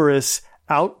numerous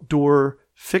outdoor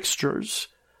fixtures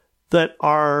that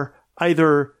are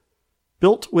either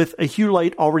built with a hue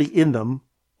light already in them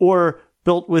or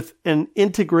built with an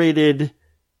integrated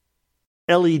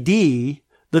LED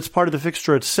that's part of the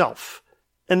fixture itself.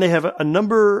 And they have a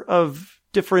number of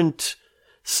different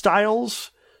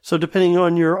styles. So depending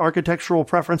on your architectural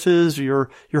preferences, your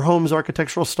home's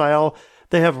architectural style,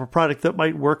 they have a product that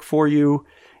might work for you.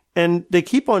 And they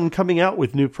keep on coming out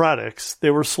with new products. They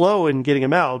were slow in getting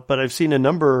them out, but I've seen a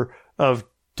number of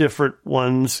different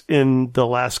ones in the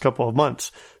last couple of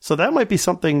months. So that might be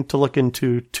something to look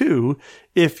into too,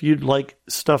 if you'd like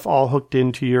stuff all hooked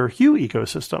into your Hue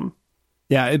ecosystem.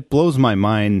 Yeah, it blows my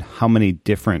mind how many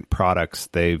different products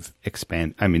they've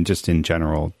expanded. I mean, just in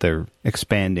general, they're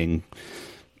expanding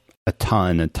a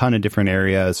ton of different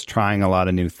areas, trying a lot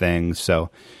of new things. So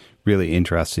really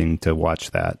interesting to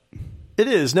watch that. It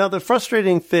is. Now, the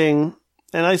frustrating thing,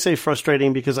 and I say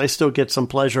frustrating because I still get some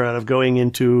pleasure out of going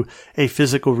into a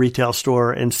physical retail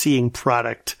store and seeing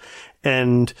product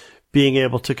and being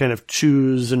able to kind of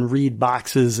choose and read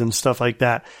boxes and stuff like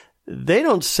that. They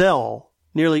don't sell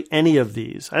nearly any of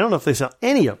these. I don't know if they sell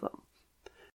any of them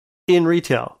in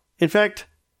retail. In fact,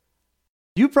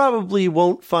 you probably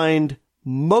won't find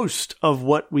most of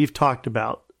what we've talked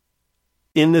about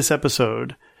in this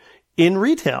episode in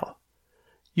retail.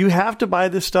 You have to buy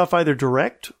this stuff either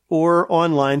direct or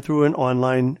online through an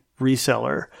online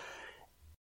reseller.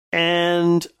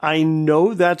 And I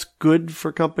know that's good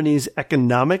for companies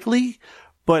economically,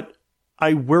 but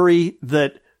I worry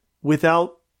that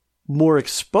without more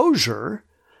exposure,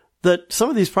 that some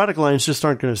of these product lines just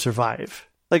aren't going to survive.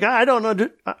 Like, I don't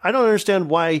understand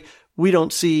why we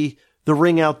don't see the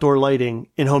Ring outdoor lighting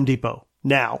in Home Depot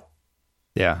now.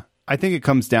 Yeah. I think it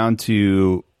comes down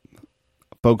to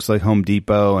folks like Home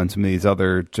Depot and some of these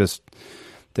other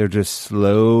they're just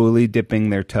slowly dipping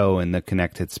their toe in the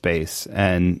connected space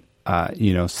and,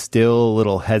 still a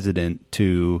little hesitant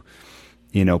to,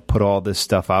 put all this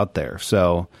stuff out there.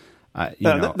 So,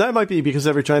 that might be because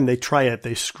every time they try it,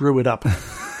 they screw it up.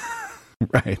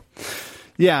 Right.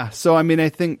 Yeah. So, I mean, I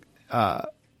think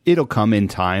it'll come in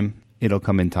time.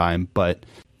 But,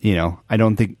 I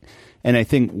don't think, and I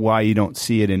think why you don't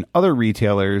see it in other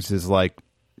retailers is like,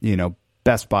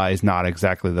 Best Buy is not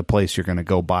exactly the place you're going to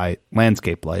go buy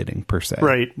landscape lighting per se.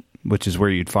 Right. Which is where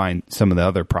you'd find some of the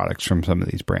other products from some of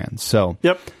these brands. So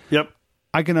Yep.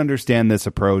 I can understand this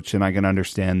approach, and I can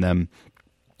understand them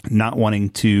not wanting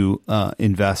to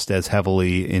invest as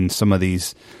heavily in some of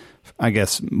these, I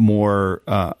guess, more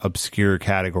obscure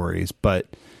categories. But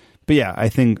yeah, I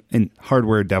think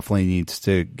hardware definitely needs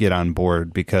to get on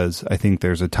board, because I think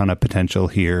there's a ton of potential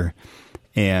here.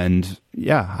 And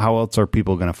yeah, how else are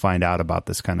people going to find out about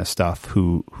this kind of stuff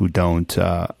who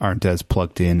aren't as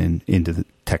plugged into the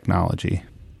technology?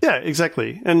 Yeah,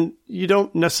 exactly. And you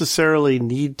don't necessarily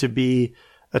need to be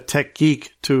a tech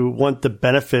geek to want the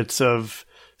benefits of,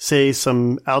 say,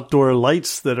 some outdoor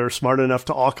lights that are smart enough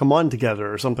to all come on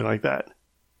together or something like that.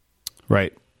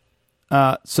 Right.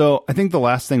 So I think the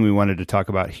last thing we wanted to talk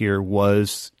about here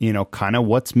was, kind of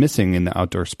what's missing in the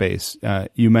outdoor space.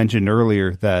 You mentioned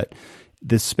earlier that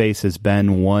this space has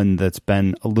been one that's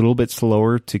been a little bit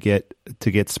slower to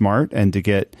get smart and to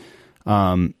get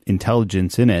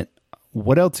intelligence in it.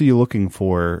 What else are you looking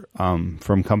for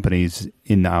from companies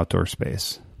in the outdoor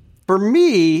space? For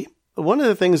me, one of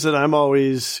the things that I'm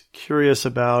always curious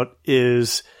about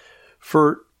is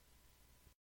for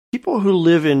people who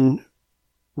live in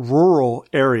rural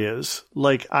areas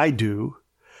like I do,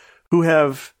 who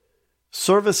have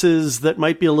services that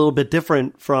might be a little bit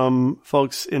different from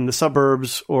folks in the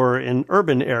suburbs or in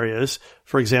urban areas.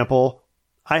 For example,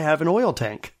 I have an oil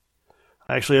tank.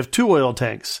 I actually have 2 oil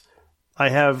tanks. I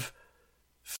have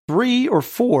 3 or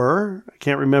 4, I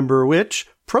can't remember which,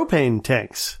 propane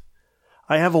tanks.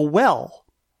 I have a well.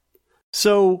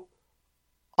 So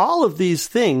all of these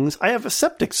things, I have a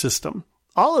septic system.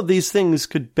 All of these things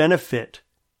could benefit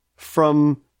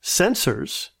from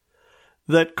sensors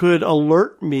that could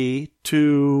alert me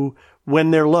to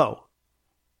when they're low.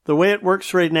 The way it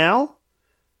works right now,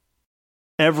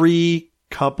 every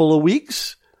couple of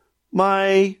weeks,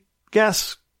 my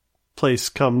gas place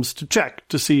comes to check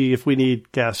to see if we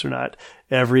need gas or not.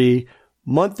 Every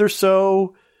month or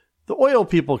so, the oil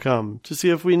people come to see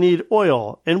if we need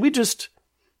oil. And we just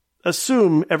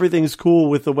assume everything's cool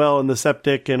with the well and the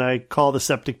septic, and I call the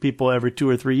septic people every 2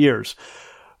 or 3 years.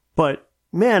 But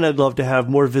man, I'd love to have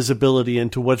more visibility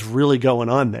into what's really going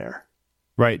on there.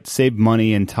 Right. Save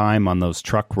money and time on those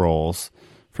truck rolls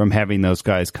from having those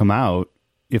guys come out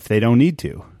if they don't need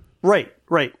to. Right.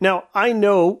 Now, I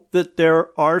know that there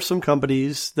are some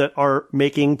companies that are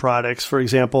making products, for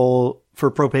example,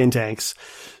 for propane tanks,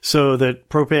 so that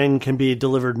propane can be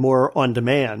delivered more on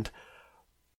demand.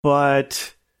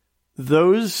 But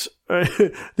those,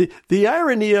 the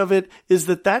irony of it is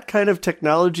that kind of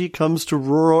technology comes to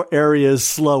rural areas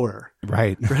slower.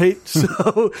 Right.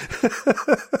 So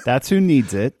that's who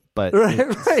needs it, but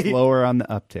it's right. slower on the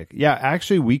uptick. Yeah,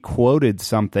 actually, we quoted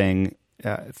something,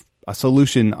 a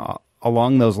solution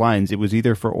along those lines. It was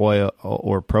either for oil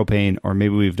or propane, or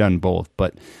maybe we've done both.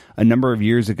 But a number of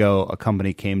years ago, a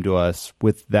company came to us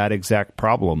with that exact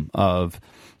problem of,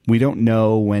 we don't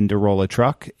know when to roll a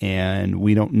truck, and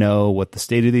we don't know what the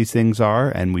state of these things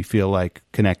are, and we feel like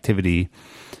connectivity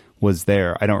was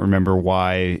there. I don't remember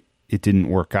why it didn't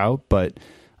work out, but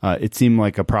it seemed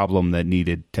like a problem that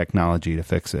needed technology to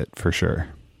fix it, for sure.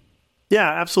 Yeah,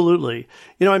 absolutely.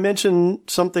 I mentioned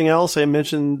something else. I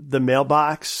mentioned the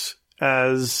mailbox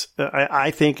as, I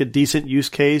think, a decent use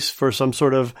case for some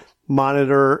sort of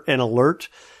monitor and alert.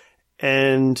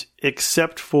 And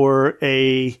except for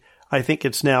I think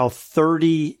it's now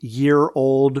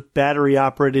 30-year-old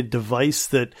battery-operated device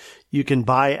that you can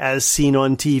buy as seen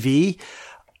on TV,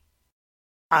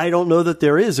 I don't know that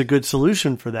there is a good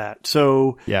solution for that.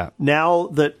 So now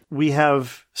that we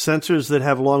have sensors that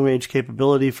have long-range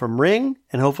capability from Ring,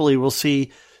 and hopefully we'll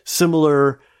see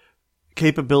similar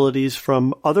capabilities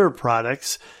from other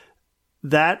products,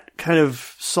 that kind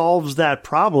of solves that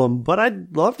problem. But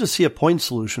I'd love to see a point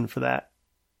solution for that.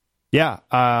 Yeah,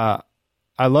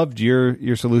 I loved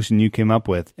your solution you came up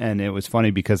with, and it was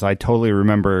funny because I totally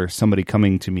remember somebody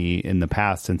coming to me in the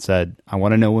past and said, I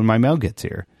want to know when my mail gets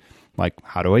here. Like,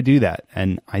 how do I do that?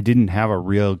 And I didn't have a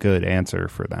real good answer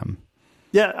for them.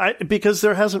 Yeah, because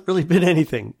there hasn't really been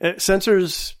anything.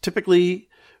 Sensors typically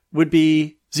would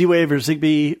be Z-Wave or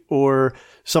Zigbee or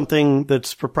something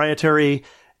that's proprietary,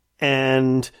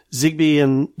 and Zigbee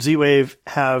and Z-Wave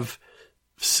have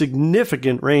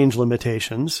significant range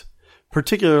limitations,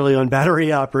 particularly on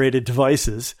battery-operated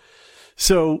devices.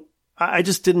 So I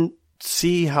just didn't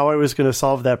see how I was going to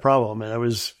solve that problem, and I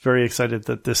was very excited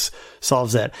that this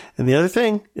solves that. And the other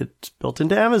thing, it's built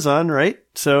into Amazon, right?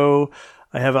 So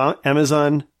I have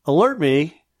Amazon alert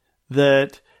me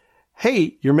that,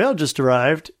 hey, your mail just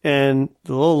arrived, and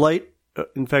the little light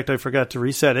in fact, I forgot to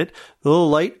reset it. The little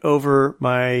light over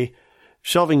my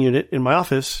shelving unit in my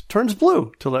office turns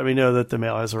blue to let me know that the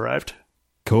mail has arrived.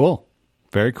 Cool.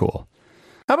 Very cool.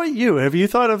 How about you? Have you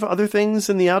thought of other things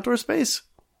in the outdoor space?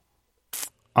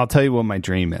 I'll tell you what my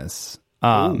dream is.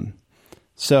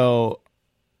 So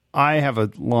I have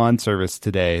a lawn service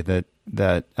today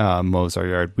that mows our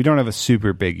yard. We don't have a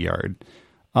super big yard,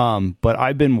 but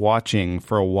I've been watching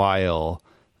for a while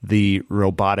the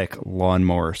robotic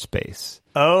lawnmower space.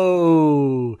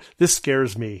 Oh, this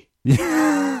scares me.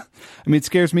 I mean, it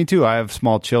scares me too. I have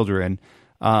small children.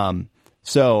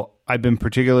 So I've been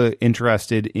particularly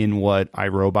interested in what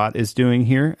iRobot is doing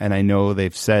here. And I know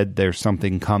they've said there's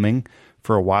something coming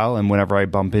for a while. And whenever I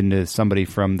bump into somebody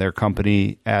from their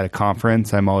company at a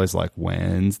conference, I'm always like,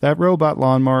 when's that robot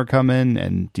lawnmower coming?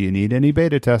 And do you need any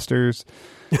beta testers?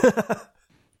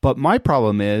 But my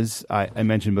problem is, I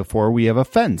mentioned before, we have a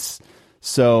fence.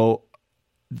 So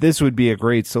this would be a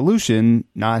great solution,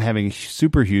 not having a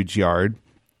super huge yard.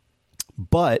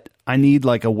 But I need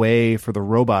like a way for the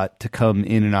robot to come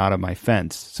in and out of my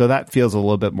fence. So that feels a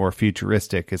little bit more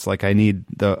futuristic. It's like I need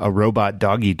a robot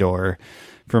doggy door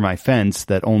for my fence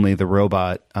that only the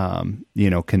robot,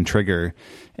 can trigger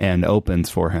and opens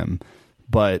for him.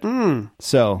 But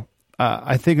so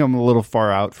I think I'm a little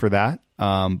far out for that.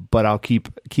 But I'll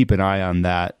keep an eye on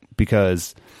that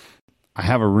because I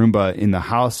have a Roomba in the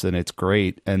house and it's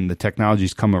great. And the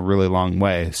technology's come a really long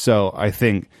way. So I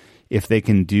think if they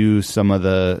can do some of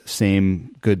the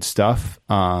same good stuff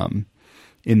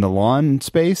in the lawn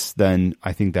space, then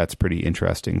I think that's pretty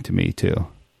interesting to me too.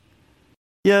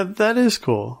 Yeah, that is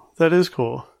cool. That is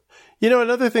cool. You know,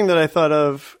 another thing that I thought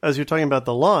of as you're talking about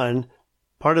the lawn,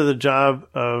 part of the job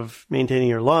of maintaining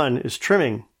your lawn is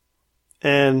trimming.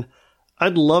 And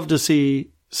I'd love to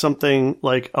see something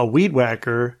like a weed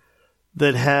whacker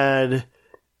that had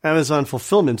Amazon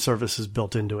fulfillment services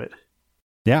built into it.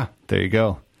 Yeah, there you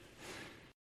go.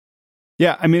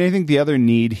 Yeah, I mean, I think the other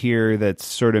need here that's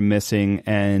sort of missing,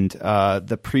 and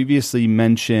the previously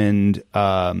mentioned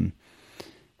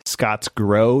Scott's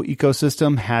Grow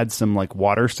ecosystem had some like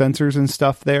water sensors and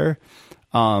stuff there,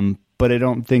 but I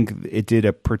don't think it did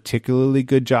a particularly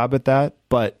good job at that.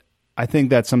 But I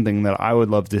think that's something that I would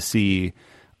love to see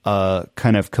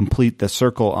kind of complete the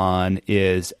circle on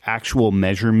is actual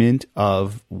measurement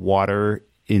of water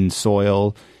in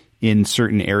soil in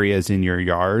certain areas in your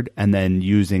yard, and then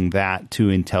using that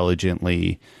to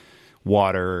intelligently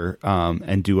water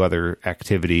and do other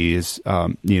activities,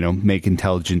 make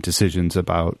intelligent decisions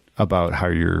about how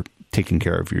you're taking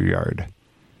care of your yard.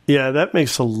 Yeah, that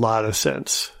makes a lot of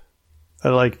sense. I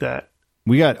like that.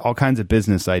 We got all kinds of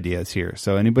business ideas here.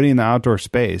 So anybody in the outdoor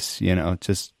space,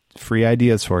 just free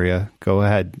ideas for you. Go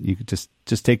ahead. You could just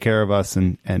take care of us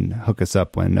and hook us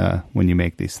up when you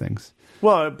make these things.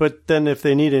 Well, but then if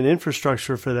they need an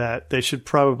infrastructure for that, they should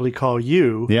probably call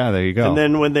you. Yeah, there you go. And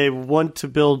then when they want to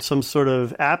build some sort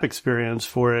of app experience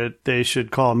for it, they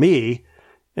should call me.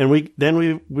 And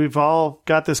we've all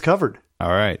got this covered.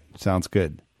 All right. Sounds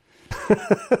good.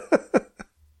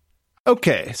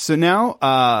 Okay. So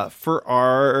now for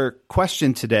our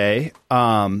question today,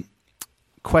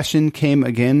 question came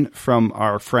again from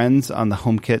our friends on the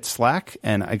HomeKit Slack,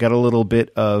 and I got a little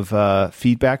bit of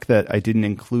feedback that I didn't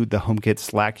include the HomeKit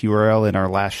Slack URL in our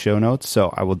last show notes,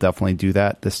 so I will definitely do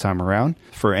that this time around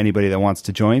for anybody that wants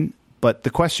to join. But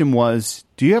the question was,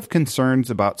 do you have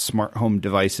concerns about smart home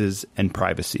devices and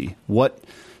privacy? What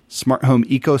smart home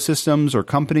ecosystems or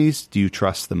companies do you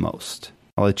trust the most?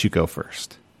 I'll let you go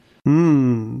first.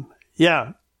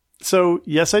 Yeah. So,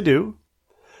 yes, I do.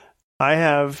 I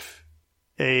have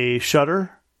a shutter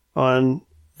on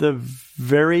the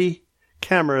very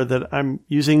camera that I'm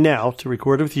using now to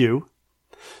record with you.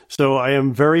 So I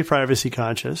am very privacy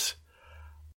conscious.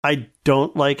 I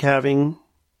don't like having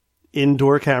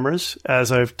indoor cameras,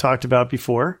 as I've talked about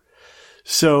before.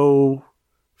 So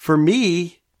for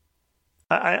me,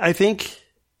 I think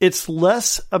it's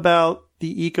less about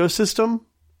the ecosystem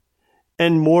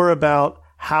and more about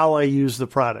how I use the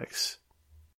products.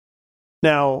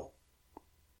 Now,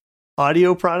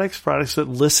 audio products that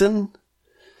listen,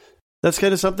 that's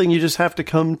kind of something you just have to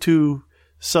come to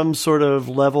some sort of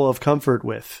level of comfort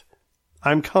with.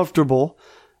 I'm comfortable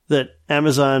that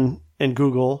Amazon and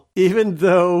Google, even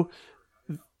though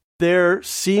there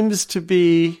seems to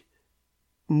be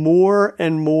more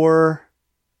and more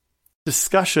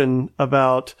discussion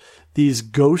about these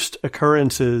ghost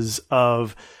occurrences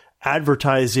of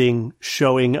advertising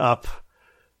showing up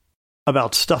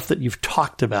about stuff that you've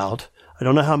talked about. I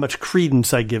don't know how much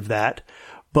credence I give that,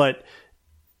 but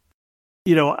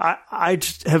I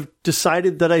just have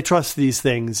decided that I trust these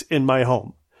things in my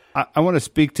home. I want to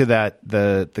speak to that,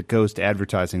 the ghost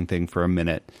advertising thing for a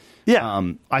minute.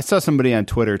 Yeah. I saw somebody on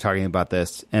Twitter talking about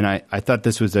this, and I thought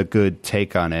this was a good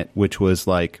take on it, which was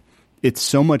like, it's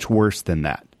so much worse than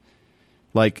that.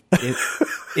 Like,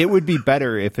 it would be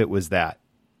better if it was that.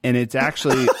 And it's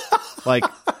actually, like,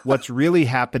 what's really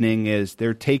happening is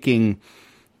they're taking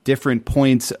different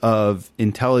points of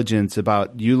intelligence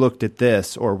about, you looked at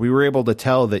this, or we were able to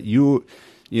tell that you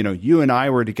and I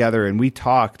were together and we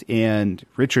talked, and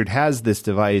Richard has this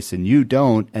device and you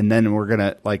don't. And then we're going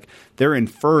to, like, they're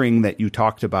inferring that you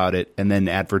talked about it and then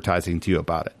advertising to you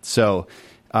about it. So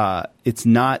it's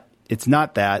not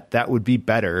that would be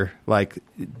better. Like,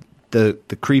 the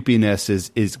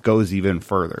creepiness goes even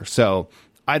further. So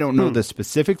I don't know the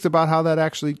specifics about how that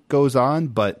actually goes on,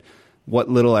 but what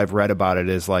little I've read about it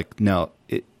is like, no,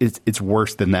 it's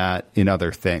worse than that in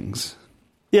other things.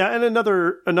 Yeah, and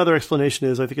another explanation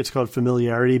is, I think it's called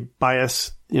familiarity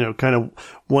bias. Kind of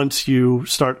once you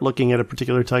start looking at a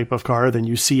particular type of car, then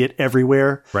you see it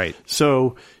everywhere. Right.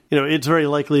 So, it's very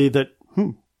likely that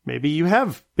maybe you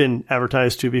have been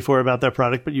advertised to before about that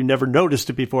product, but you never noticed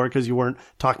it before because you weren't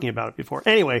talking about it before.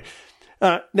 Anyway,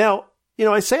 now,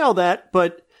 I say all that,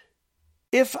 but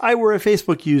if I were a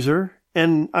Facebook user,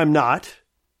 and I'm not,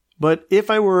 but if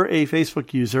I were a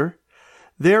Facebook user,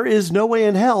 there is no way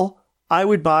in hell I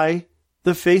would buy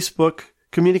the Facebook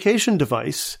communication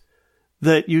device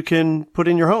that you can put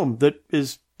in your home that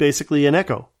is basically an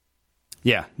Echo.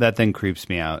 Yeah, that thing creeps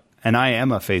me out. And I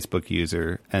am a Facebook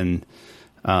user, and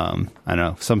I don't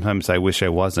know, sometimes I wish I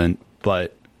wasn't,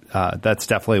 but that's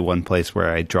definitely one place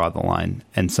where I draw the line,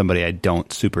 and somebody I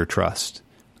don't super trust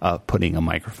putting a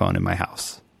microphone in my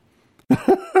house.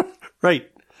 Right.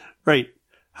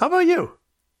 How about you?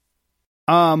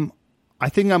 I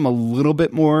think I'm a little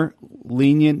bit more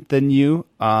lenient than you.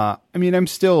 I mean, I'm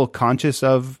still conscious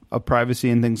of privacy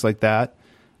and things like that.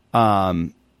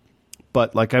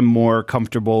 But like, I'm more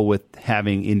comfortable with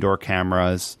having indoor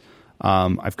cameras.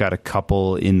 I've got a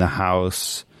couple in the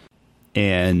house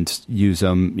and use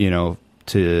them,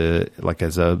 to like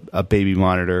as a baby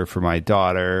monitor for my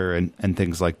daughter and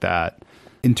things like that.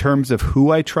 In terms of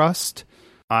who I trust,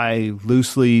 I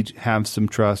loosely have some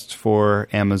trust for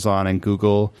Amazon and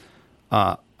Google.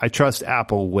 I trust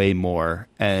Apple way more.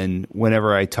 And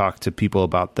whenever I talk to people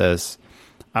about this,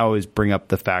 I always bring up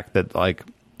the fact that like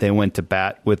they went to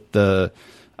bat with the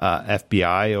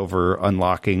FBI over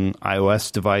unlocking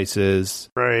iOS devices.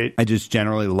 Right. I just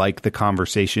generally like the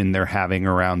conversation they're having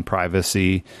around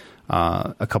privacy.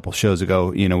 A couple shows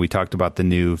ago, we talked about the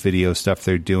new video stuff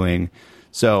they're doing.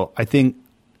 So I think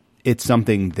it's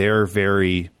something they're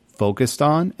very focused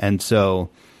on. And so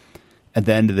at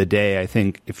the end of the day, I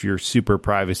think if you're super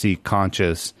privacy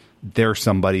conscious, they're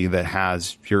somebody that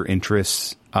has your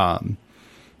interests at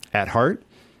heart.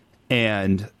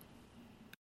 And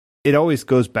it always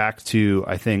goes back to,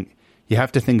 I think, you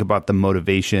have to think about the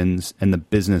motivations and the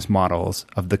business models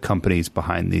of the companies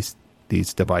behind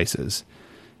these devices.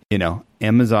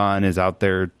 Amazon is out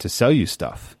there to sell you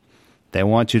stuff. They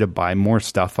want you to buy more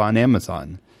stuff on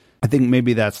Amazon. I think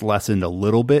maybe that's lessened a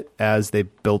little bit as they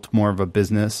built more of a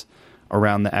business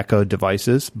around the Echo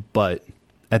devices, but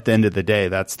at the end of the day,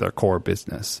 that's their core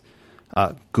business.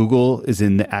 Google is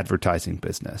in the advertising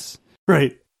business.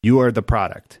 Right. You are the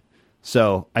product.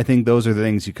 So I think those are the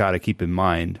things you got to keep in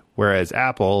mind, whereas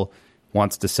Apple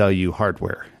wants to sell you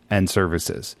hardware and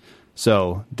services.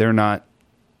 So those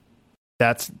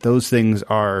things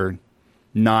are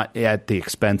not at the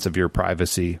expense of your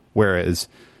privacy, whereas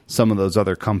some of those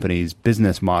other companies'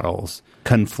 business models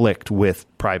conflict with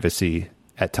privacy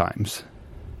at times.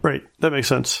 Right. That makes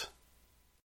sense.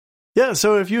 Yeah.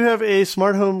 So if you have a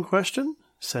smart home question,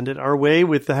 send it our way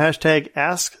with the hashtag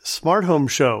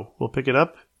AskSmartHomeShow. We'll pick it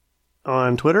up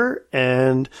on Twitter,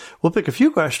 and we'll pick a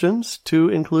few questions to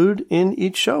include in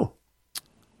each show.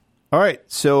 All right.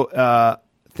 So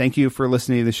thank you for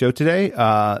listening to the show today.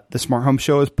 The Smart Home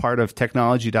Show is part of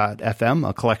Technology.fm,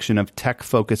 a collection of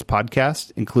tech-focused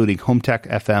podcasts, including Home Tech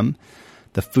FM,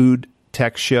 the Food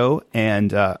Tech Show,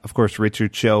 and, of course,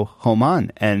 Richard's show, Home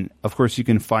On. And, of course, you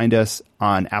can find us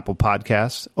on Apple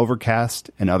Podcasts,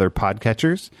 Overcast, and other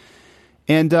podcatchers.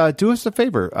 And do us a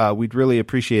favor. We'd really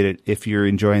appreciate it if you're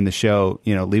enjoying the show.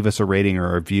 Leave us a rating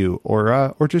or a review,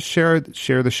 or just share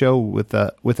the show with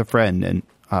a friend. And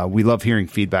we love hearing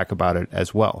feedback about it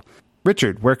as well.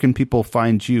 Richard, where can people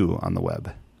find you on the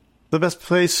web? The best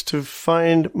place to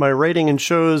find my writing and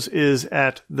shows is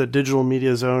at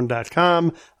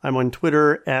thedigitalmediazone.com. I'm on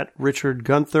Twitter at Richard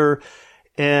Gunther,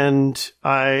 and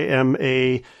I am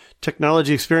a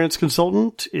technology experience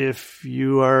consultant. If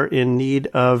you are in need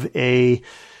of a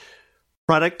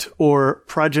product or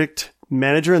project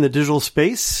manager in the digital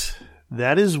space.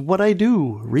 That is what I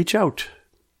do. Reach out.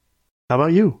 How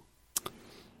about you?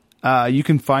 You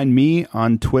can find me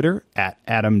on Twitter at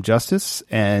AdamJustice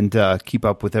and keep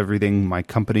up with everything my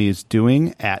company is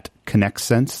doing at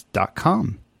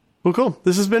ConnectSense.com. Well, cool.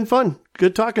 This has been fun.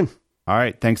 Good talking. All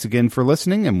right. Thanks again for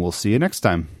listening, and we'll see you next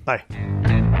time.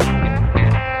 Bye.